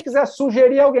 Se você quiser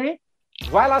sugerir alguém,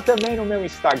 vai lá também no meu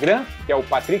Instagram, que é o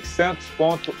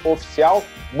patricksantos.oficial,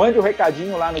 mande um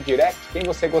recadinho lá no direct, quem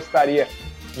você gostaria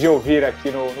de ouvir aqui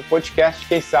no podcast,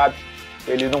 quem sabe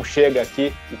ele não chega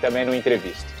aqui e também no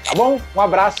entrevista. Tá bom? Um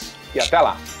abraço e até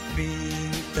lá.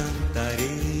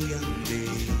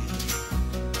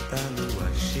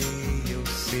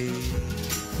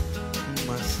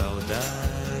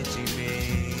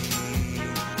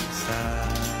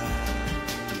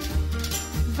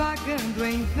 Vagando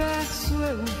em verso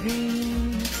eu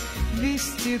vim,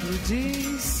 vestido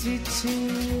de cetim,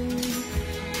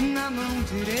 na mão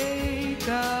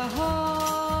direita